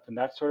buy stuff, and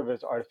that sort of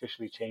has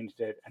artificially changed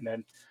it. And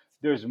then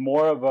there's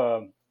more of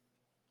a,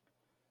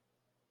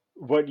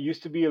 what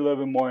used to be a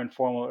little bit more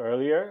informal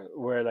earlier,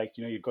 where, like,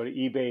 you go to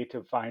eBay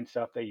to find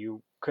stuff that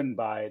you couldn't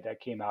buy, that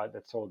came out,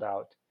 that sold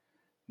out.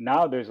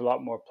 Now there's a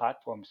lot more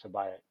platforms to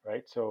buy it,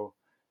 right? So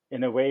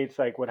in a way, it's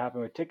like what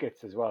happened with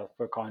tickets as well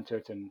for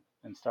concerts and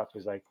stuff,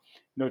 is like,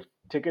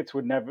 tickets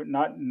would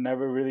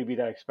never really be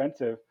that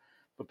expensive,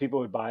 but people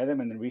would buy them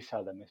and then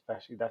resell them.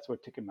 Especially, that's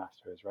what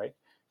Ticketmaster is, right?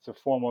 It's a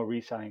formal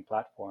reselling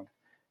platform.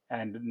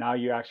 And now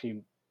you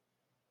actually,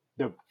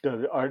 the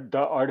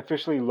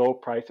artificially low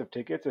price of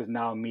tickets is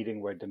now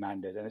meeting where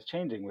demand is, and it's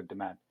changing with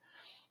demand.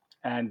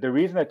 And the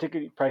reason that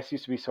ticket price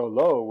used to be so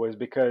low was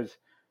because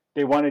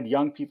they wanted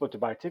young people to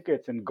buy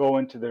tickets and go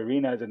into the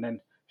arenas and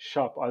then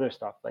shop other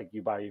stuff. Like,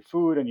 you buy your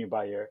food and you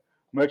buy your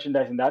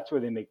merchandise, and that's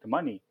where they make the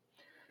money.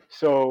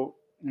 So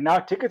now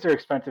tickets are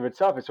expensive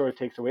itself. It sort of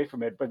takes away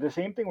from it. But the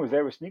same thing was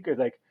there with sneakers.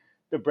 Like,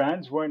 the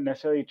brands weren't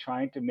necessarily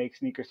trying to make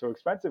sneakers so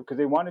expensive because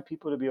they wanted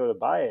people to be able to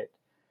buy it.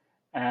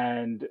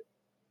 And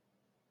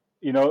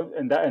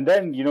and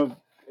then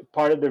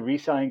part of the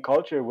reselling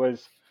culture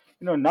was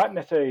not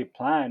necessarily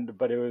planned,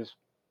 but it was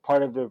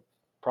part of the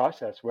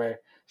process, where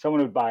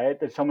someone would buy it,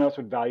 that someone else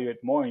would value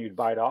it more, and you'd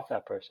buy it off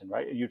that person,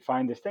 right? And you'd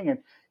find this thing, and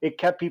it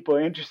kept people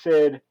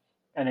interested,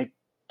 and it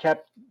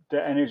kept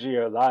the energy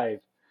alive.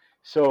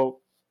 So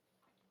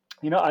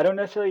I don't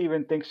necessarily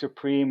even think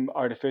Supreme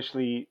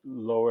artificially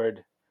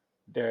lowered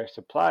their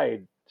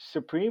supply.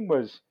 Supreme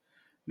was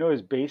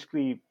is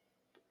basically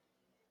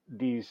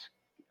these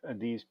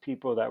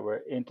people that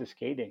were into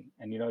skating,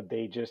 and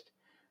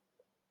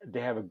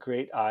they have a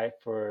great eye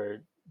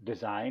for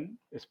design,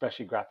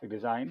 especially graphic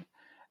design,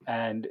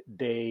 and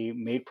they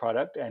made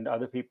product, and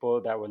other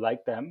people that were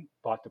like them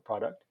bought the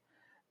product.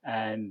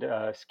 And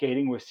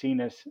skating was seen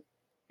as,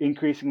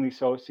 increasingly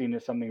so, seen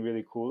as something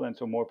really cool, and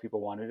so more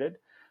people wanted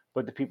it.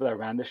 But the people that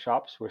ran the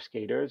shops were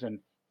skaters, and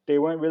they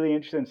weren't really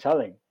interested in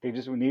selling. They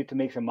just needed to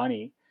make some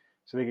money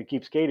so they could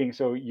keep skating.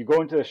 So you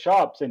go into the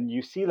shops and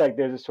you see, like,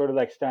 there's a sort of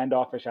like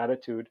standoffish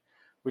attitude,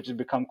 which has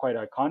become quite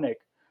iconic.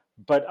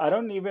 But I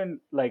don't even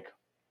like,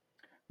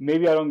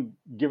 maybe I don't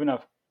give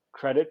enough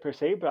credit per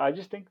se, but I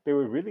just think they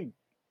were really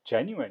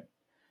genuine,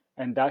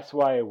 and that's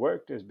why it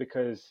worked. Is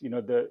because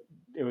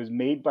it was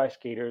made by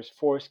skaters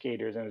for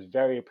skaters, and it was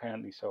very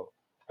apparently so,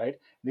 right?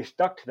 They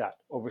stuck to that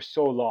over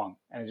so long,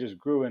 and it just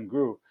grew and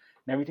grew,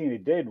 and everything they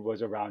did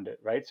was around it,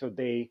 right? So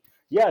they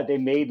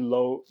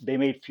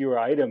made fewer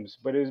items,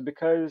 but it was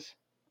because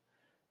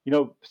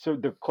so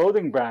the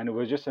clothing brand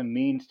was just a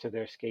means to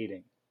their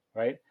skating,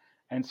 right?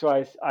 And so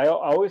I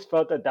always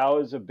felt that that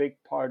was a big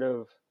part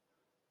of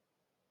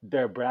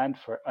their brand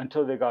for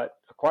until they got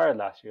acquired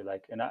last year.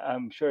 Like, and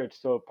I'm sure it's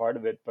still a part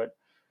of it, but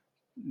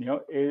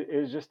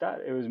it was just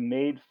that it was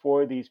made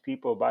for these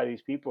people by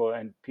these people,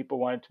 and people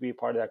wanted to be a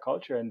part of that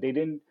culture, and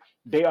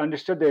they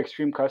understood the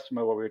extreme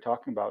customer, what we were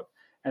talking about,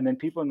 and then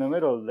people in the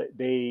middle,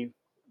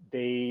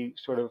 they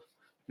sort of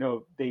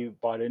they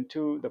bought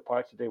into the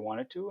parts that they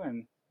wanted to,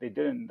 and they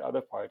didn't the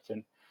other parts,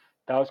 and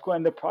that was cool,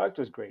 and the product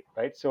was great,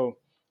 right? So,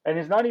 and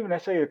it's not even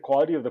necessarily the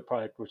quality of the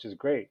product, which is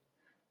great,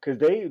 because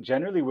they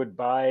generally would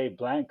buy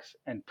blanks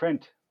and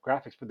print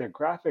graphics, but their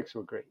graphics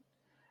were great,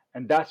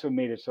 and that's what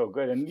made it so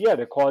good. And yeah,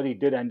 the quality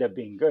did end up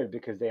being good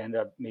because they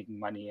ended up making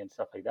money and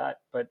stuff like that,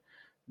 but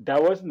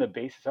that wasn't the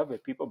basis of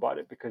it. People bought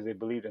it because they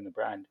believed in the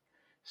brand.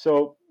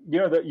 So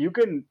that you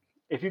can,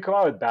 if you come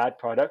out with bad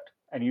product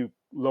and you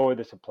lower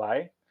the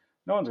supply,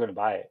 no one's going to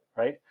buy it,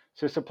 right?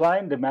 So supply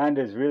and demand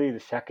is really the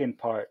second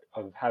part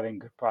of having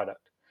good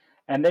product,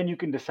 and then you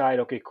can decide,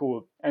 okay,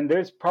 cool, and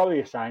there's probably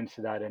a science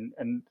to that,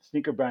 and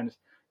sneaker brands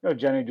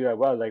generally do that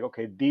well. Like,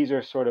 okay, these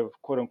are sort of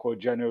quote unquote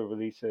general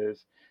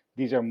releases,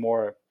 these are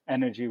more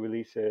energy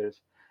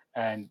releases,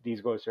 and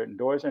these go to certain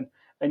doors, and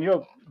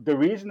the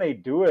reason they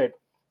do it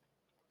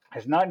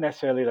It's not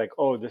necessarily like,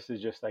 oh, this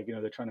is just like,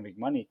 they're trying to make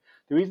money.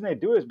 The reason they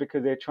do is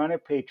because they're trying to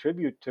pay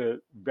tribute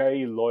to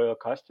very loyal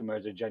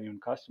customers or genuine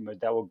customers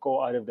that will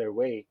go out of their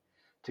way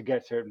to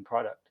get certain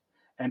product.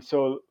 And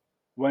so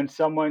when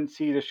someone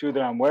sees a shoe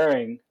that I'm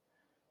wearing,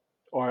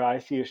 or I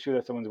see a shoe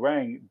that someone's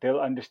wearing, they'll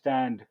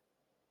understand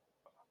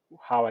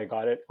how I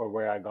got it or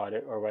where I got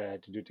it or what I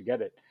had to do to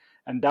get it.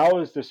 And that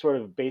was the sort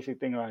of basic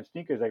thing around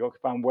sneakers. Like, okay,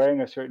 if I'm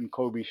wearing a certain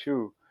Kobe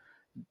shoe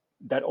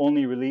that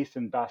only released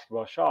in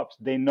basketball shops,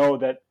 they know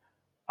that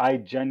I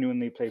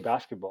genuinely play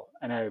basketball,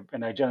 and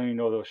I genuinely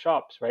know those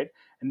shops, right?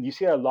 And you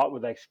see a lot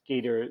with like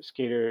skater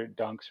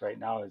dunks right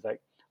now. Is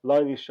like a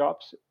lot of these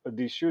shops,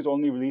 these shoes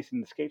only release in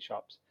the skate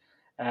shops,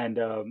 and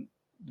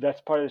that's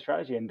part of the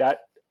strategy, and that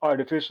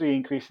artificially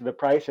increases the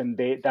price, and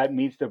that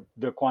means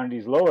the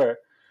quantities lower,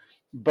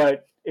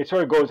 but it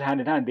sort of goes hand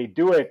in hand. They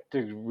do it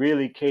to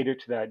really cater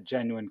to that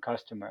genuine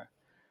customer.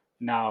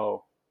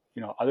 Now,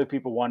 other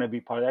people want to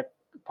be part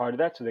of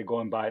that, so they go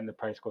and buy it, and the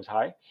price goes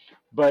high.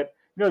 But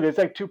there's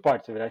like two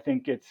parts of it. I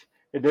think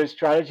there's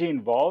strategy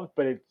involved,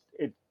 but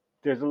it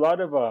there's a lot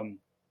of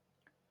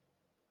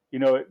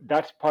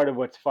that's part of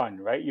what's fun,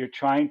 right? You're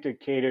trying to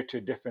cater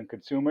to different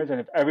consumers, and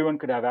if everyone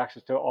could have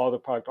access to all the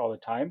product all the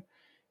time,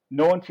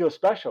 no one feels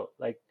special.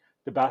 Like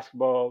the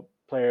basketball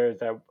players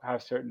that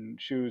have certain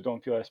shoes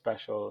don't feel as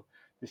special.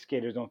 The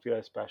skaters don't feel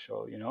as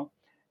special.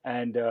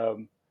 And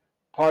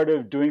part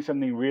of doing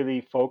something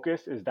really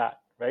focused is that,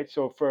 right?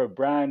 So for a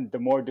brand, the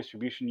more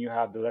distribution you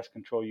have, the less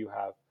control you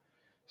have.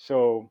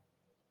 So,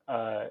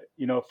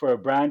 for a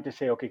brand to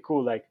say, okay,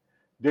 cool, like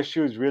this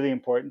shoe is really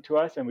important to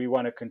us and we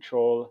want to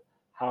control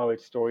how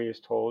its story is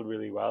told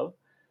really well,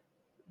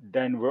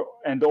 and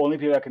the only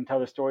people that can tell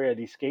the story are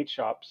these skate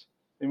shops,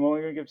 then we're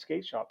only going to give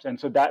skate shops. And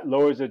so that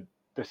lowers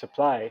the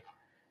supply,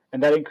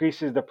 and that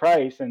increases the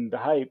price and the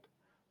hype,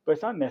 but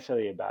it's not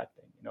necessarily a bad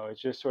thing.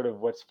 It's just sort of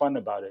what's fun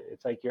about it.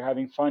 It's like you're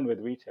having fun with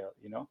retail.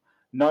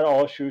 Not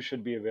all shoes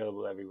should be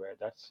available everywhere.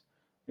 That's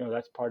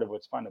part of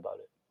what's fun about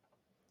it.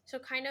 So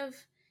kind of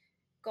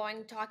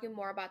talking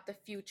more about the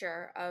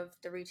future of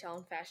the retail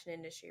and fashion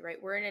industry, right?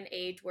 We're in an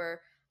age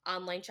where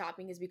online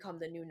shopping has become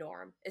the new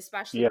norm,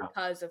 especially Yeah.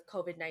 because of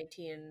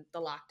COVID-19, the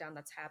lockdown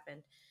that's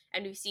happened.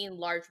 And we've seen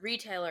large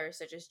retailers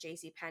such as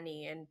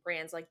JCPenney and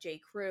brands like J.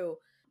 Crew,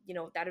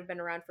 that have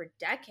been around for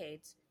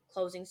decades,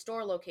 closing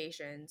store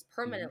locations Hmm.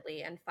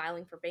 permanently and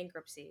filing for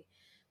bankruptcy.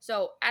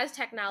 So, as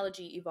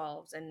technology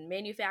evolves and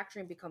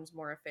manufacturing becomes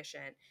more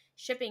efficient,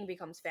 shipping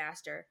becomes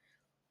faster,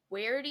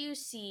 where do you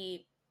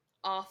see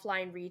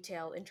offline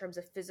retail in terms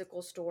of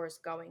physical stores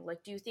going?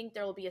 Like, do you think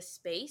there will be a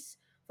space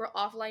for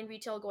offline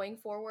retail going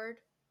forward?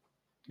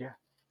 Yeah,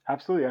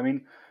 absolutely. I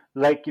mean,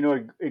 like,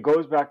 it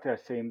goes back to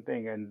that same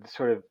thing, and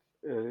sort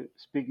of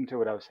speaking to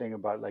what I was saying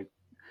about like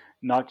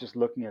not just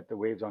looking at the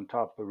waves on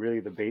top, but really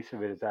the base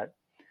of it is that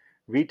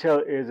retail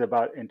is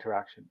about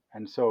interaction.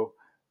 And so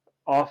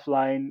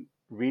offline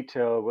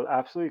retail will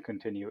absolutely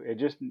continue. It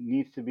just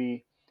needs to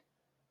be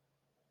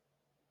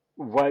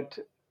what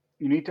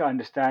you need to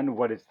understand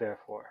what it's there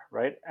for,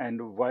 right?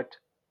 And what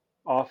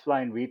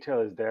offline retail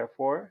is there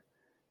for,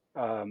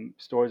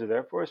 stores are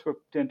there for, is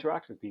to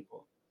interact with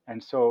people.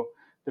 And so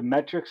the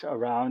metrics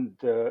around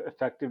the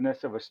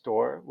effectiveness of a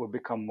store will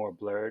become more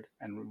blurred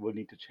and will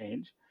need to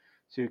change.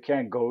 So you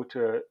can't go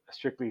to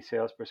strictly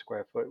sales per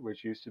square foot,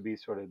 which used to be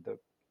sort of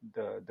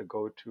the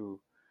go-to,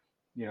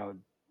 you know,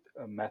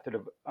 method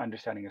of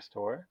understanding a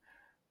store.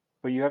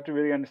 But you have to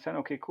really understand,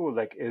 okay, cool,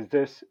 like, is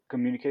this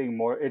communicating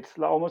more? It's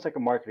almost like a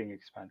marketing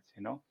expense.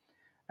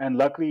 And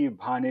luckily,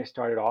 Bhaane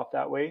started off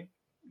that way.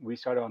 We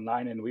started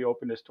online and we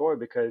opened a store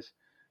because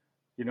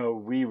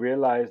we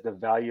realized the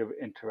value of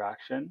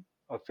interaction,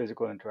 of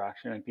physical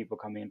interaction, and people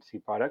coming in to see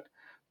product.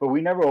 But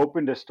we never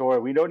opened a store.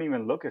 We don't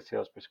even look at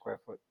sales per square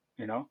foot.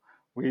 You know,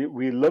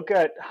 we look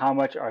at how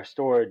much our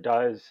store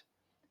does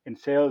in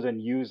sales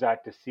and use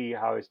that to see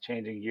how it's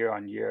changing year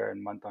on year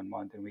and month on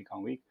month and week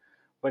on week.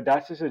 But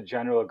that's just a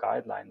general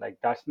guideline. Like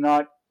that's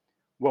not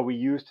what we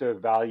use to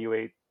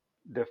evaluate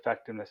the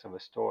effectiveness of a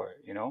store.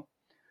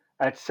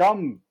 At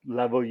some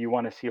level, you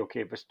want to see,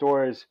 okay, if a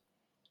store is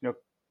you know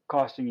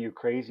costing you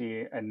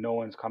crazy and no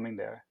one's coming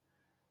there,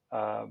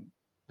 um,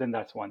 then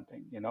that's one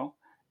thing.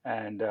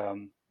 And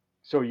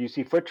so you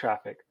see foot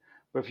traffic.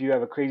 But if you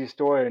have a crazy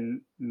store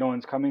and no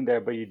one's coming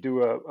there, but you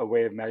do a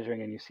way of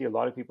measuring and you see a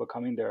lot of people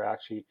coming there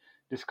actually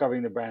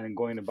discovering the brand and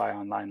going to buy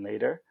online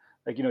later,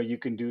 like you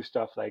can do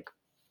stuff like,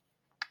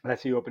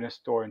 let's say you open a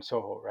store in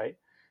Soho, right,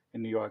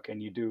 in New York,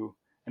 and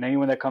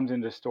anyone that comes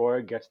into the store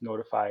gets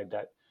notified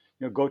that,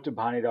 go to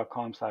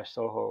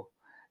bhane.com/Soho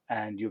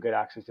and you get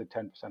access to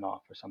 10%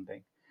 off or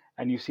something.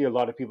 And you see a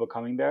lot of people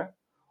coming there.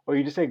 Or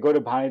you just say, go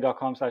to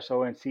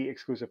bhane.com/Soho and see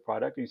exclusive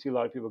product. And you see a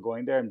lot of people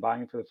going there and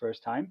buying it for the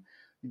first time.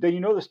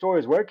 Then the store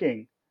is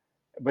working,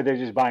 but they're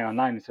just buying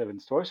online instead of in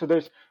store. So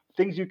there's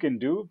things you can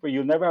do, but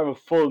you'll never have a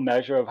full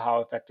measure of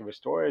how effective a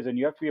store is. And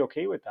you have to be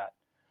okay with that,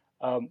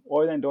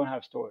 or then don't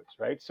have stores,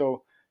 right?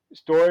 So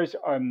stores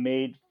are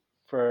made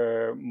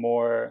for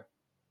more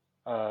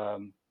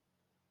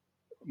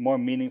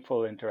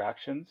meaningful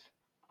interactions.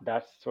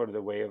 That's sort of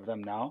the way of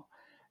them now,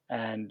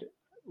 and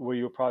what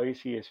you'll probably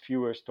see is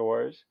fewer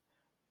stores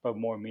but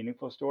more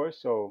meaningful stores.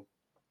 So,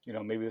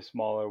 maybe the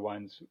smaller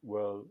ones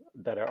will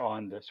that are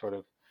on the sort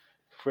of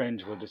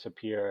fringe will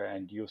disappear,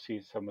 and you'll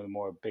see some of the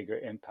more bigger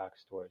impact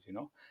stores.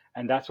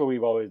 And that's what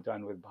we've always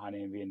done with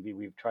Bhaane and V&B.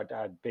 We've tried to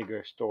have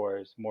bigger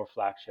stores, more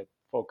flagship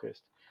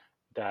focused,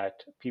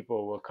 that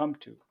people will come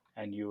to,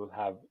 and you will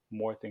have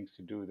more things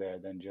to do there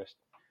than just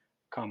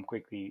come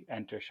quickly,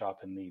 enter, shop,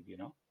 and leave.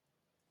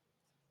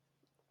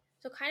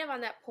 So kind of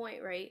on that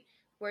point, right,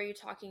 where you're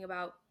talking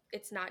about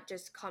it's not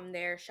just come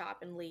there, shop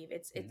and leave.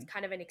 It's Hmm.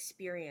 kind of an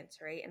experience,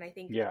 right? And I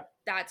think Yeah,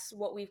 that's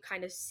what we've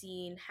kind of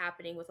seen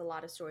happening with a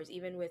lot of stores,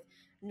 even with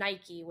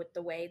Nike, with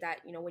the way that,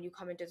 when you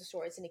come into the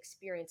store, it's an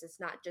experience. It's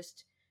not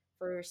just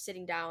for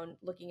sitting down,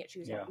 looking at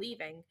shoes and yeah.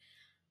 leaving.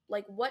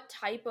 Like what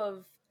type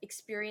of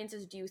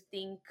experiences do you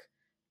think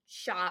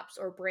shops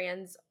or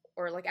brands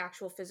or like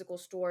actual physical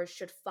stores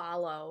should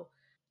follow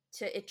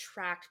to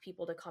attract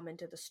people to come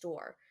into the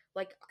store?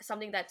 Like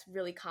something that's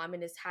really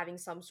common is having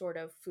some sort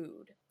of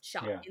food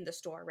shop Yeah, in the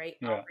store, right?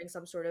 yeah. Offering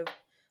some sort of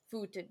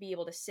food to be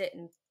able to sit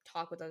and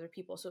talk with other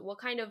people. So what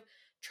kind of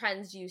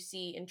trends do you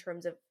see in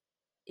terms of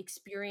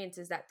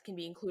experiences that can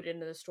be included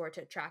into the store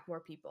to attract more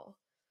people?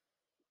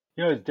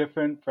 It's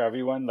different for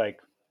everyone.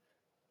 Like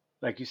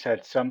you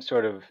said, some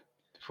sort of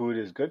food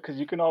is good because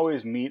you can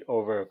always meet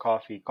over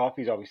coffee.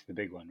 Coffee is obviously the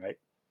big one, right?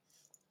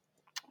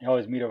 You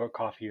always meet over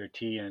coffee or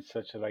tea, and it's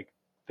such a like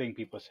thing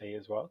people say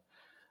as well.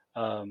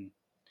 Um,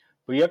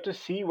 but you have to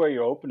see where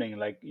you're opening.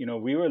 Like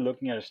we were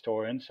looking at a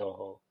store in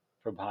Soho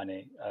for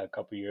Bhane a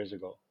couple years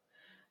ago,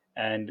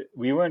 and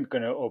we weren't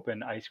going to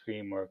open ice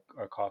cream or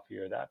coffee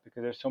or that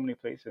because there's so many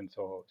places in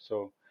Soho.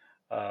 So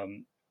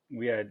um,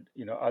 we had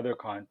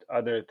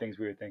other things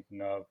we were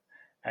thinking of,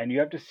 and you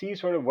have to see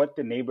sort of what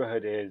the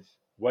neighborhood is,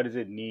 what does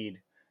it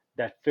need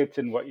that fits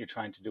in what you're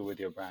trying to do with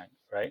your brand,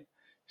 right?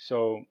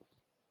 So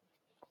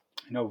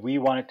we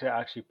wanted to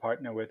actually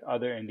partner with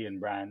other Indian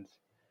brands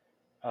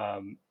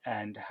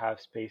and have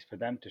space for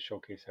them to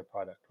showcase their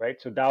product,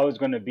 right? So that was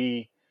going to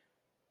be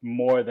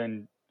more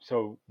than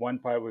so one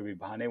part would be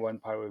Bhane, one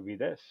part would be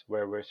this,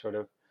 where we're sort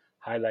of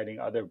highlighting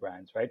other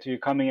brands, right? So you're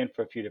coming in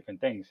for a few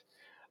different things.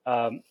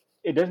 Um,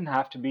 it doesn't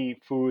have to be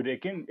food.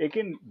 It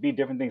can be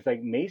different things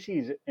like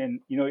Macy's, and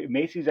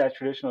Macy's as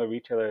traditional a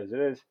retailer as it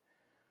is,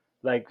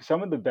 like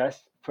some of the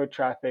best foot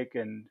traffic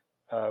and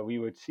we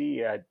would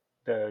see at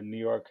the New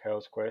York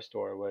Herald Square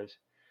store was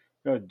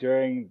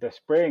during the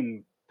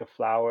spring, the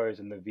flowers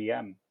and the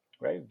VM,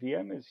 right?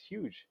 VM is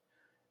huge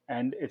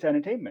and it's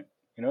entertainment,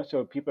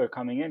 so people are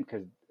coming in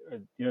because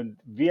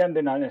VM,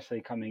 they're not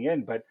necessarily coming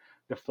in, but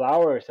the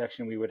flower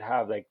section we would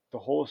have, like the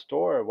whole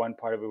store, one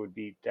part of it would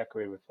be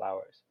decorated with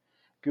flowers.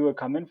 People would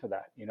come in for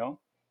that.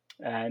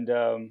 And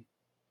um,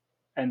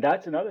 and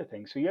that's another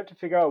thing. So you have to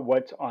figure out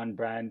what's on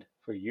brand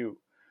for you,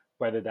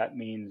 whether that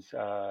means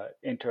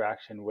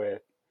interaction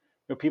with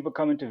people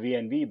come into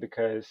VNV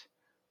because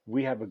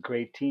we have a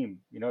great team,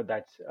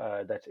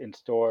 that's in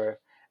store,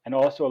 and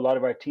also a lot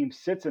of our team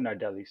sits in our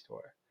Delhi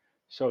store,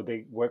 so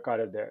they work out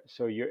of there.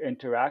 So you're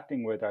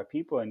interacting with our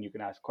people, and you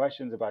can ask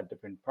questions about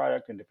different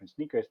product and different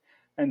sneakers,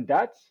 and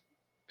that's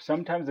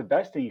sometimes the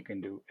best thing you can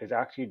do is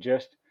actually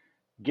just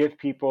give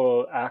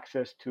people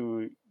access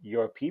to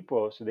your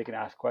people so they can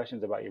ask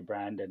questions about your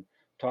brand and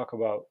talk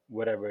about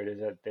whatever it is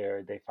that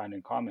they find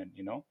in common.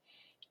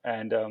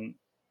 And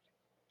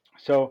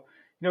so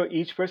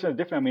each person is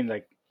different. I mean,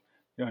 like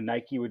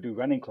Nike would do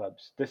running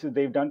clubs. This is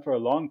they've done for a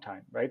long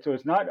time, right? So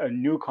it's not a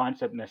new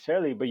concept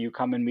necessarily, but you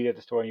come and meet at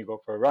the store and you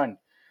go for a run.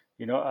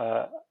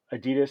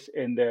 Adidas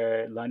in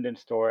their London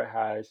store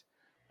has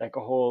like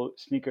a whole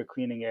sneaker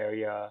cleaning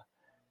area,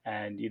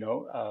 and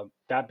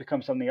that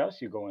becomes something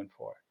else you go in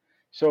for.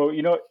 So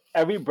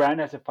every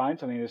brand has to find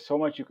something. There's so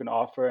much you can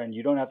offer, and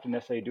you don't have to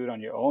necessarily do it on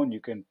your own. You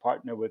can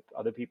partner with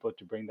other people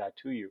to bring that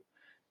to you.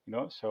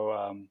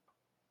 So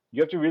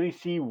you have to really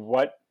see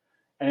what,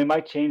 and it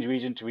might change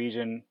region to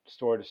region,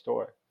 store to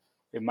store.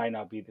 It might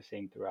not be the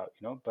same throughout,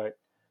 but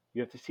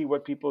you have to see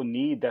what people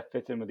need that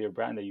fits in with your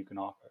brand that you can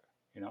offer,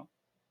 you know?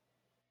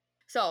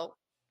 So,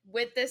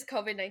 with this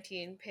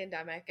COVID-19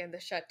 pandemic and the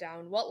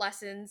shutdown, what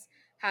lessons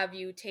have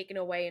you taken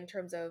away in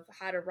terms of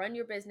how to run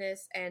your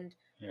business, and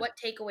Yeah. what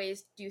takeaways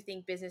do you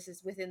think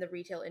businesses within the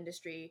retail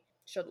industry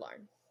should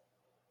learn?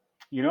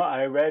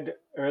 I read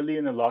early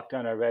in the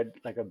lockdown, I read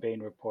like a Bain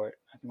report.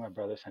 I think my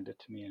brother sent it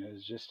to me, and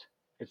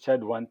it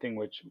said one thing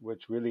which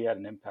really had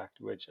an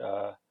impact, which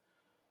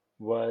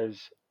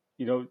was,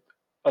 you know,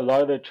 a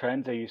lot of the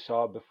trends that you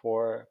saw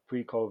before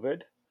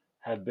pre-COVID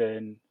have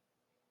been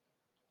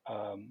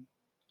um,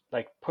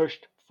 like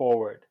pushed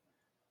forward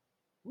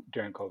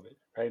during COVID,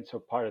 right? And so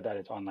part of that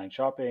is online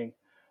shopping.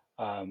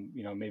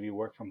 Maybe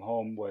work from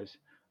home was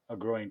a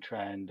growing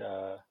trend.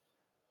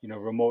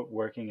 Remote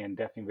working and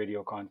definitely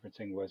video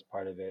conferencing was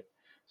part of it.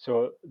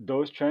 So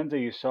those trends that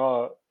you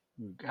saw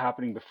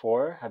happening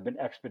before have been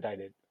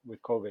expedited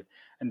with COVID,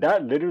 and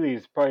that literally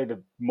is probably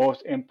the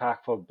most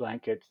impactful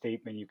blanket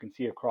statement you can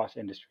see across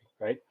industry,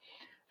 right?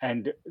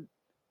 And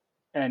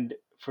and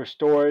for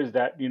stores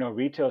that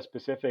retail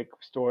specific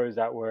stores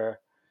that were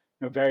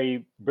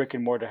very brick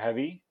and mortar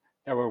heavy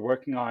that were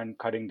working on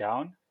cutting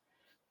down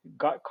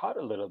got caught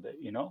a little bit,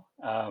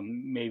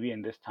 maybe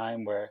in this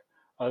time where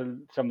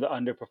some of the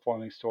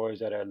underperforming stores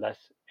that are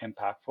less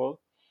impactful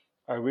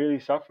are really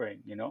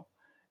suffering,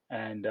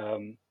 and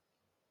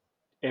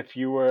if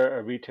you were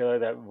a retailer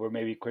that were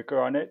maybe quicker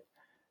on it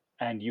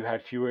and you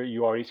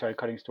already started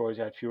cutting stores,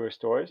 you had fewer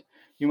stores,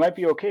 you might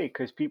be okay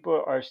because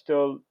people are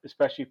still,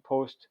 especially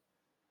post,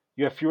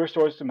 you have fewer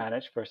stores to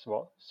manage, first of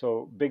all.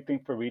 So big thing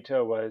for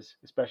retail was,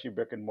 especially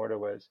brick and mortar,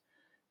 was,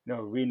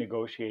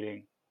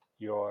 renegotiating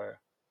your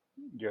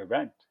your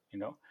rent.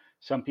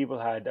 Some people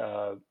had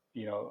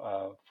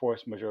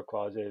force majeure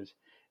clauses.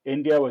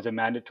 India was a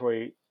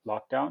mandatory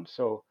lockdown,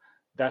 so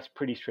that's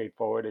pretty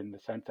straightforward in the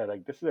sense that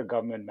like this is a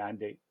government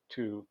mandate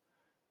to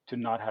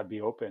not have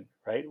be open,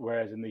 right?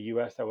 Whereas in the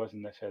U.S. that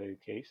wasn't necessarily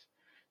the case.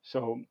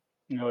 So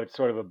it's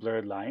sort of a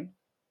blurred line.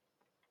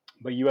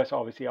 But U.S.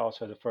 obviously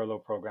also has a furlough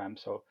program,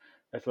 so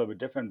that's a little bit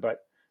different.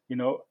 But you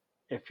know,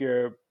 if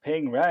you're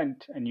paying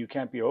rent and you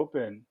can't be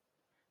open,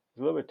 it's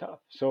a little bit tough.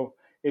 So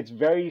it's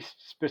very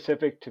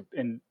specific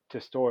to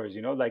stores.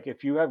 Like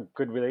if you have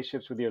good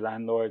relationships with your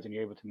landlords and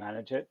you're able to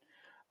manage it,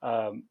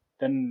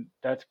 then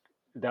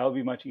that'll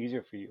be much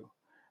easier for you.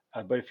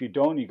 But if you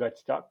don't, you got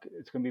stuck.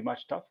 It's going to be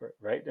much tougher,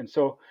 right? And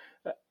so,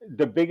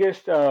 the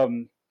biggest,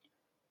 I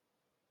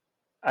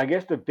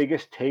guess, the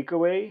biggest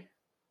takeaway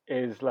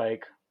is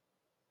like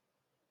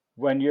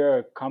when you're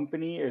a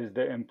company is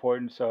the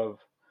importance of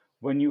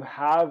when you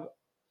have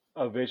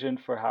a vision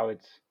for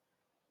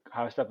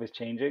how stuff is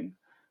changing,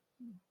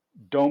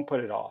 don't put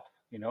it off,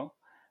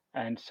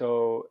 And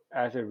so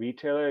as a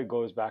retailer, it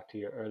goes back to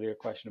your earlier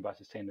question about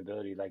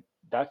sustainability. Like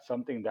that's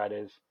something that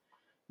is,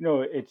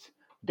 it's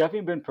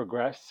definitely been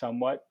progressed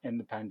somewhat in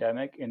the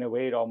pandemic. In a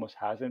way, it almost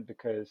hasn't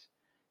because,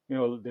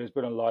 there's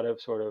been a lot of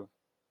sort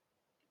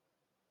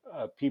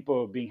of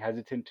people being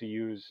hesitant to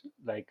use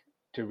like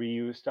to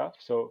reuse stuff.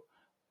 So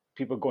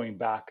people going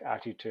back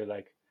actually to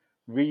like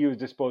reuse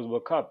disposable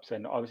cups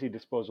and obviously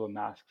disposable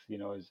masks,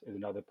 is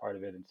another part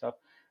of it and stuff.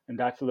 And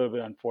that's a little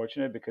bit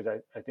unfortunate because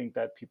I think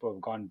that people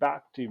have gone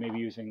back to maybe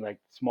using like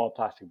small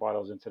plastic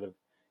bottles instead of,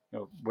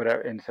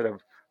 whatever, instead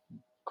of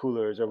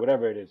coolers or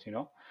whatever it is,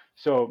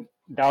 So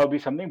that would be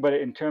something. But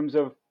in terms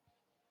of,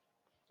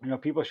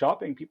 people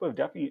shopping, people are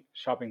definitely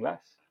shopping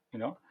less, you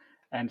know?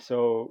 And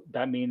so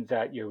that means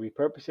that you're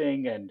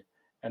repurposing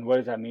and what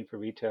does that mean for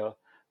retail?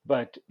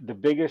 But the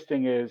biggest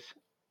thing is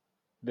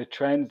the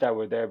trends that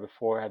were there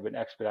before have been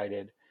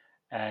expedited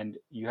and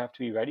you have to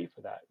be ready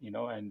for that,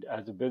 and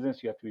as a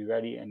business you have to be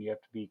ready and you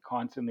have to be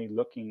constantly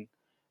looking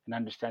and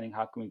understanding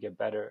how can we get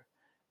better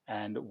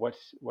and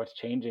what's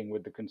changing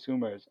with the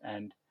consumers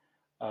and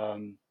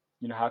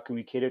how can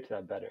we cater to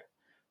that better.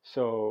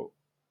 So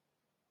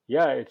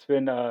yeah, it's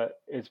been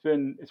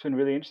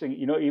really interesting.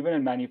 Even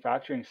in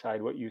manufacturing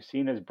side, what you've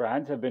seen is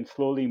brands have been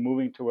slowly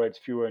moving towards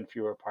fewer and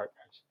fewer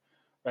partners,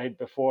 right?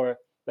 Before,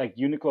 like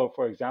Uniqlo,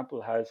 for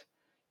example, has,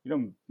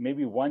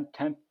 maybe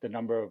 1/10 the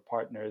number of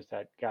partners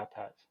that Gap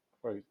has,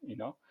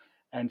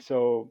 and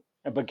so,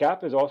 but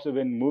Gap has also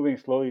been moving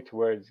slowly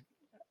towards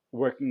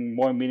working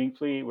more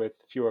meaningfully with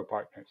fewer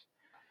partners.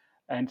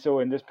 And so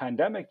in this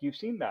pandemic, you've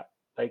seen that,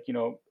 like,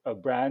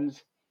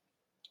 brands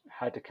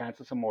had to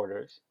cancel some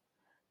orders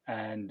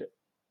and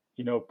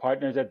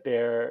partners that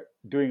they're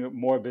doing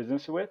more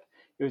business with,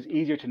 it was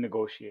easier to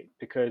negotiate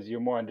because you're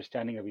more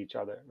understanding of each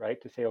other,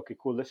 right? To say, okay,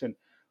 cool, listen,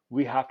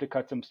 we have to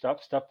cut some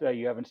stuff that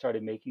you haven't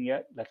started making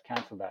yet. Let's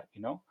cancel that,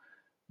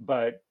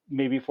 But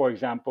maybe, for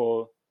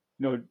example,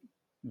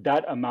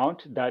 that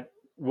amount that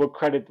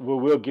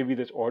we'll give you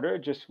this order,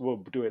 just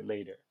we'll do it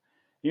later.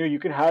 You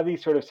can have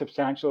these sort of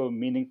substantial,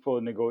 meaningful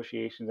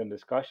negotiations and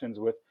discussions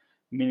with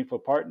meaningful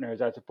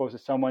partners as opposed to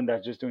someone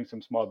that's just doing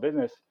some small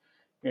business,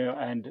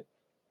 and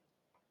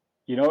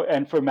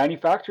and for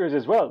manufacturers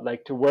as well,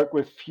 like to work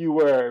with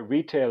fewer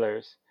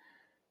retailers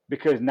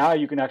because now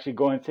you can actually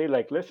go and say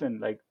like, listen,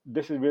 like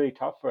this is really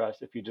tough for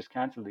us if you just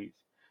cancel these,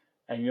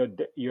 and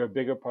you're a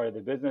bigger part of the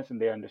business and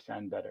they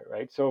understand better,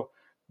 right? So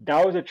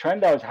that was a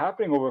trend that was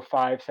happening over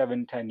 5,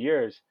 7, 10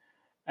 years,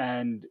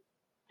 and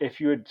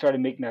if you had started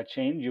making that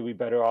change, you'll be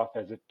better off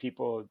as if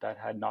people that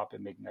had not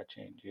been making that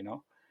change,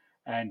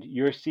 and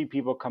you see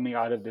people coming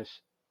out of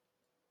this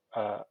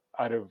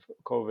out of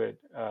COVID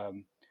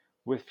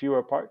with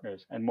fewer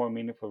partners and more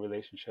meaningful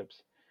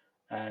relationships,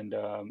 and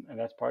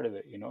that's part of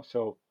it,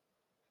 So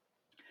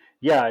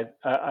yeah,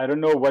 I don't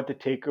know what the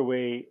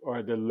takeaway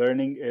or the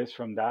learning is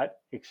from that,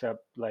 except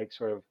like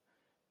sort of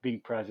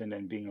being present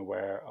and being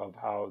aware of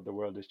how the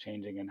world is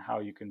changing and how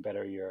you can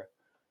better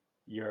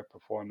your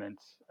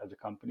performance as a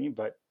company.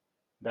 But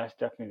that's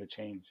definitely the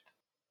change.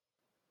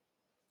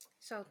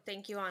 So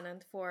thank you,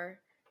 Anand,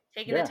 for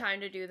taking the Yeah, time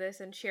to do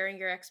this and sharing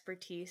your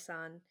expertise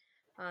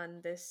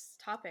on this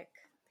topic.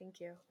 Thank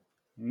you.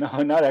 no,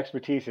 not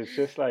expertise. It's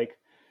just like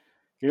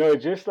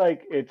it's just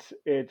like it's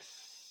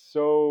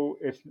so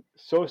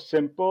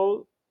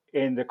simple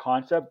in the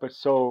concept, but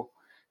so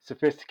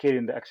sophisticated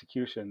in the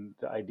execution.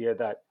 The idea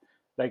that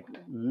like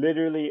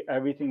literally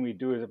everything we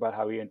do is about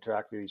how we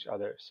interact with each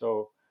other.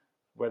 So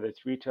whether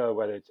it's retail,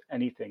 whether it's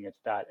anything,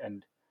 it's that.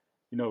 And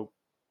you know,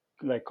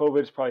 like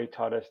COVID's probably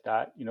taught us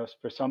that. You know,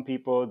 for some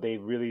people, they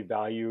really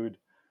valued,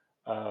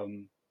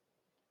 um,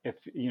 if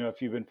you know,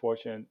 if you've been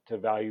fortunate to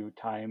value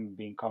time,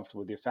 being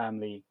comfortable with your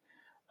family.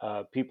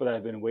 People that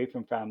have been away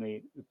from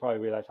family probably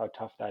realize how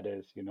tough that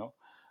is. You know,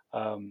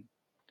 um,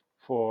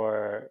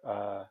 for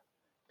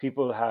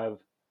people have,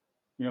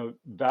 you know,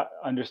 that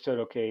understood,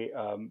 okay,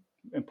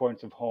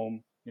 importance of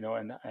home, you know,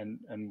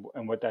 and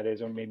what that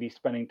is, or maybe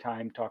spending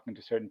time talking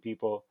to certain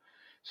people.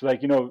 So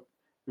like, you know,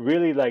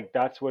 really like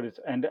that's what it's,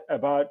 and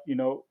about, you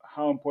know,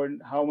 how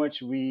important, how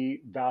much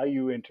we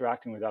value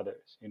interacting with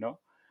others, you know.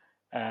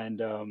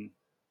 And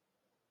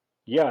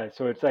yeah,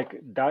 so it's like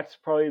that's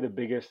probably the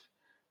biggest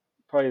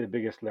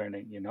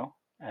learning, you know.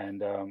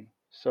 And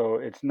so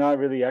it's not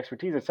really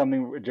expertise, it's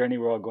something, a journey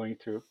we're all going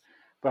through.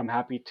 But I'm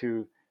happy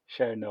to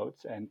share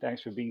notes, and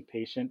thanks for being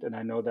patient. And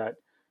I know that,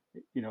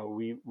 you know,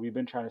 we've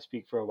been trying to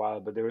speak for a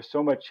while, but there was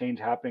so much change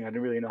happening, I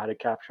didn't really know how to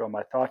capture all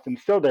my thoughts, and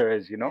still there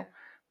is, you know. Yeah.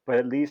 But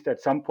at least at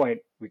some point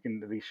we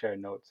can at least share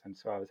notes, and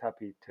so I was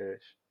happy to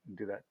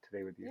do that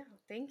today with you. Yeah.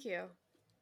 Thank you.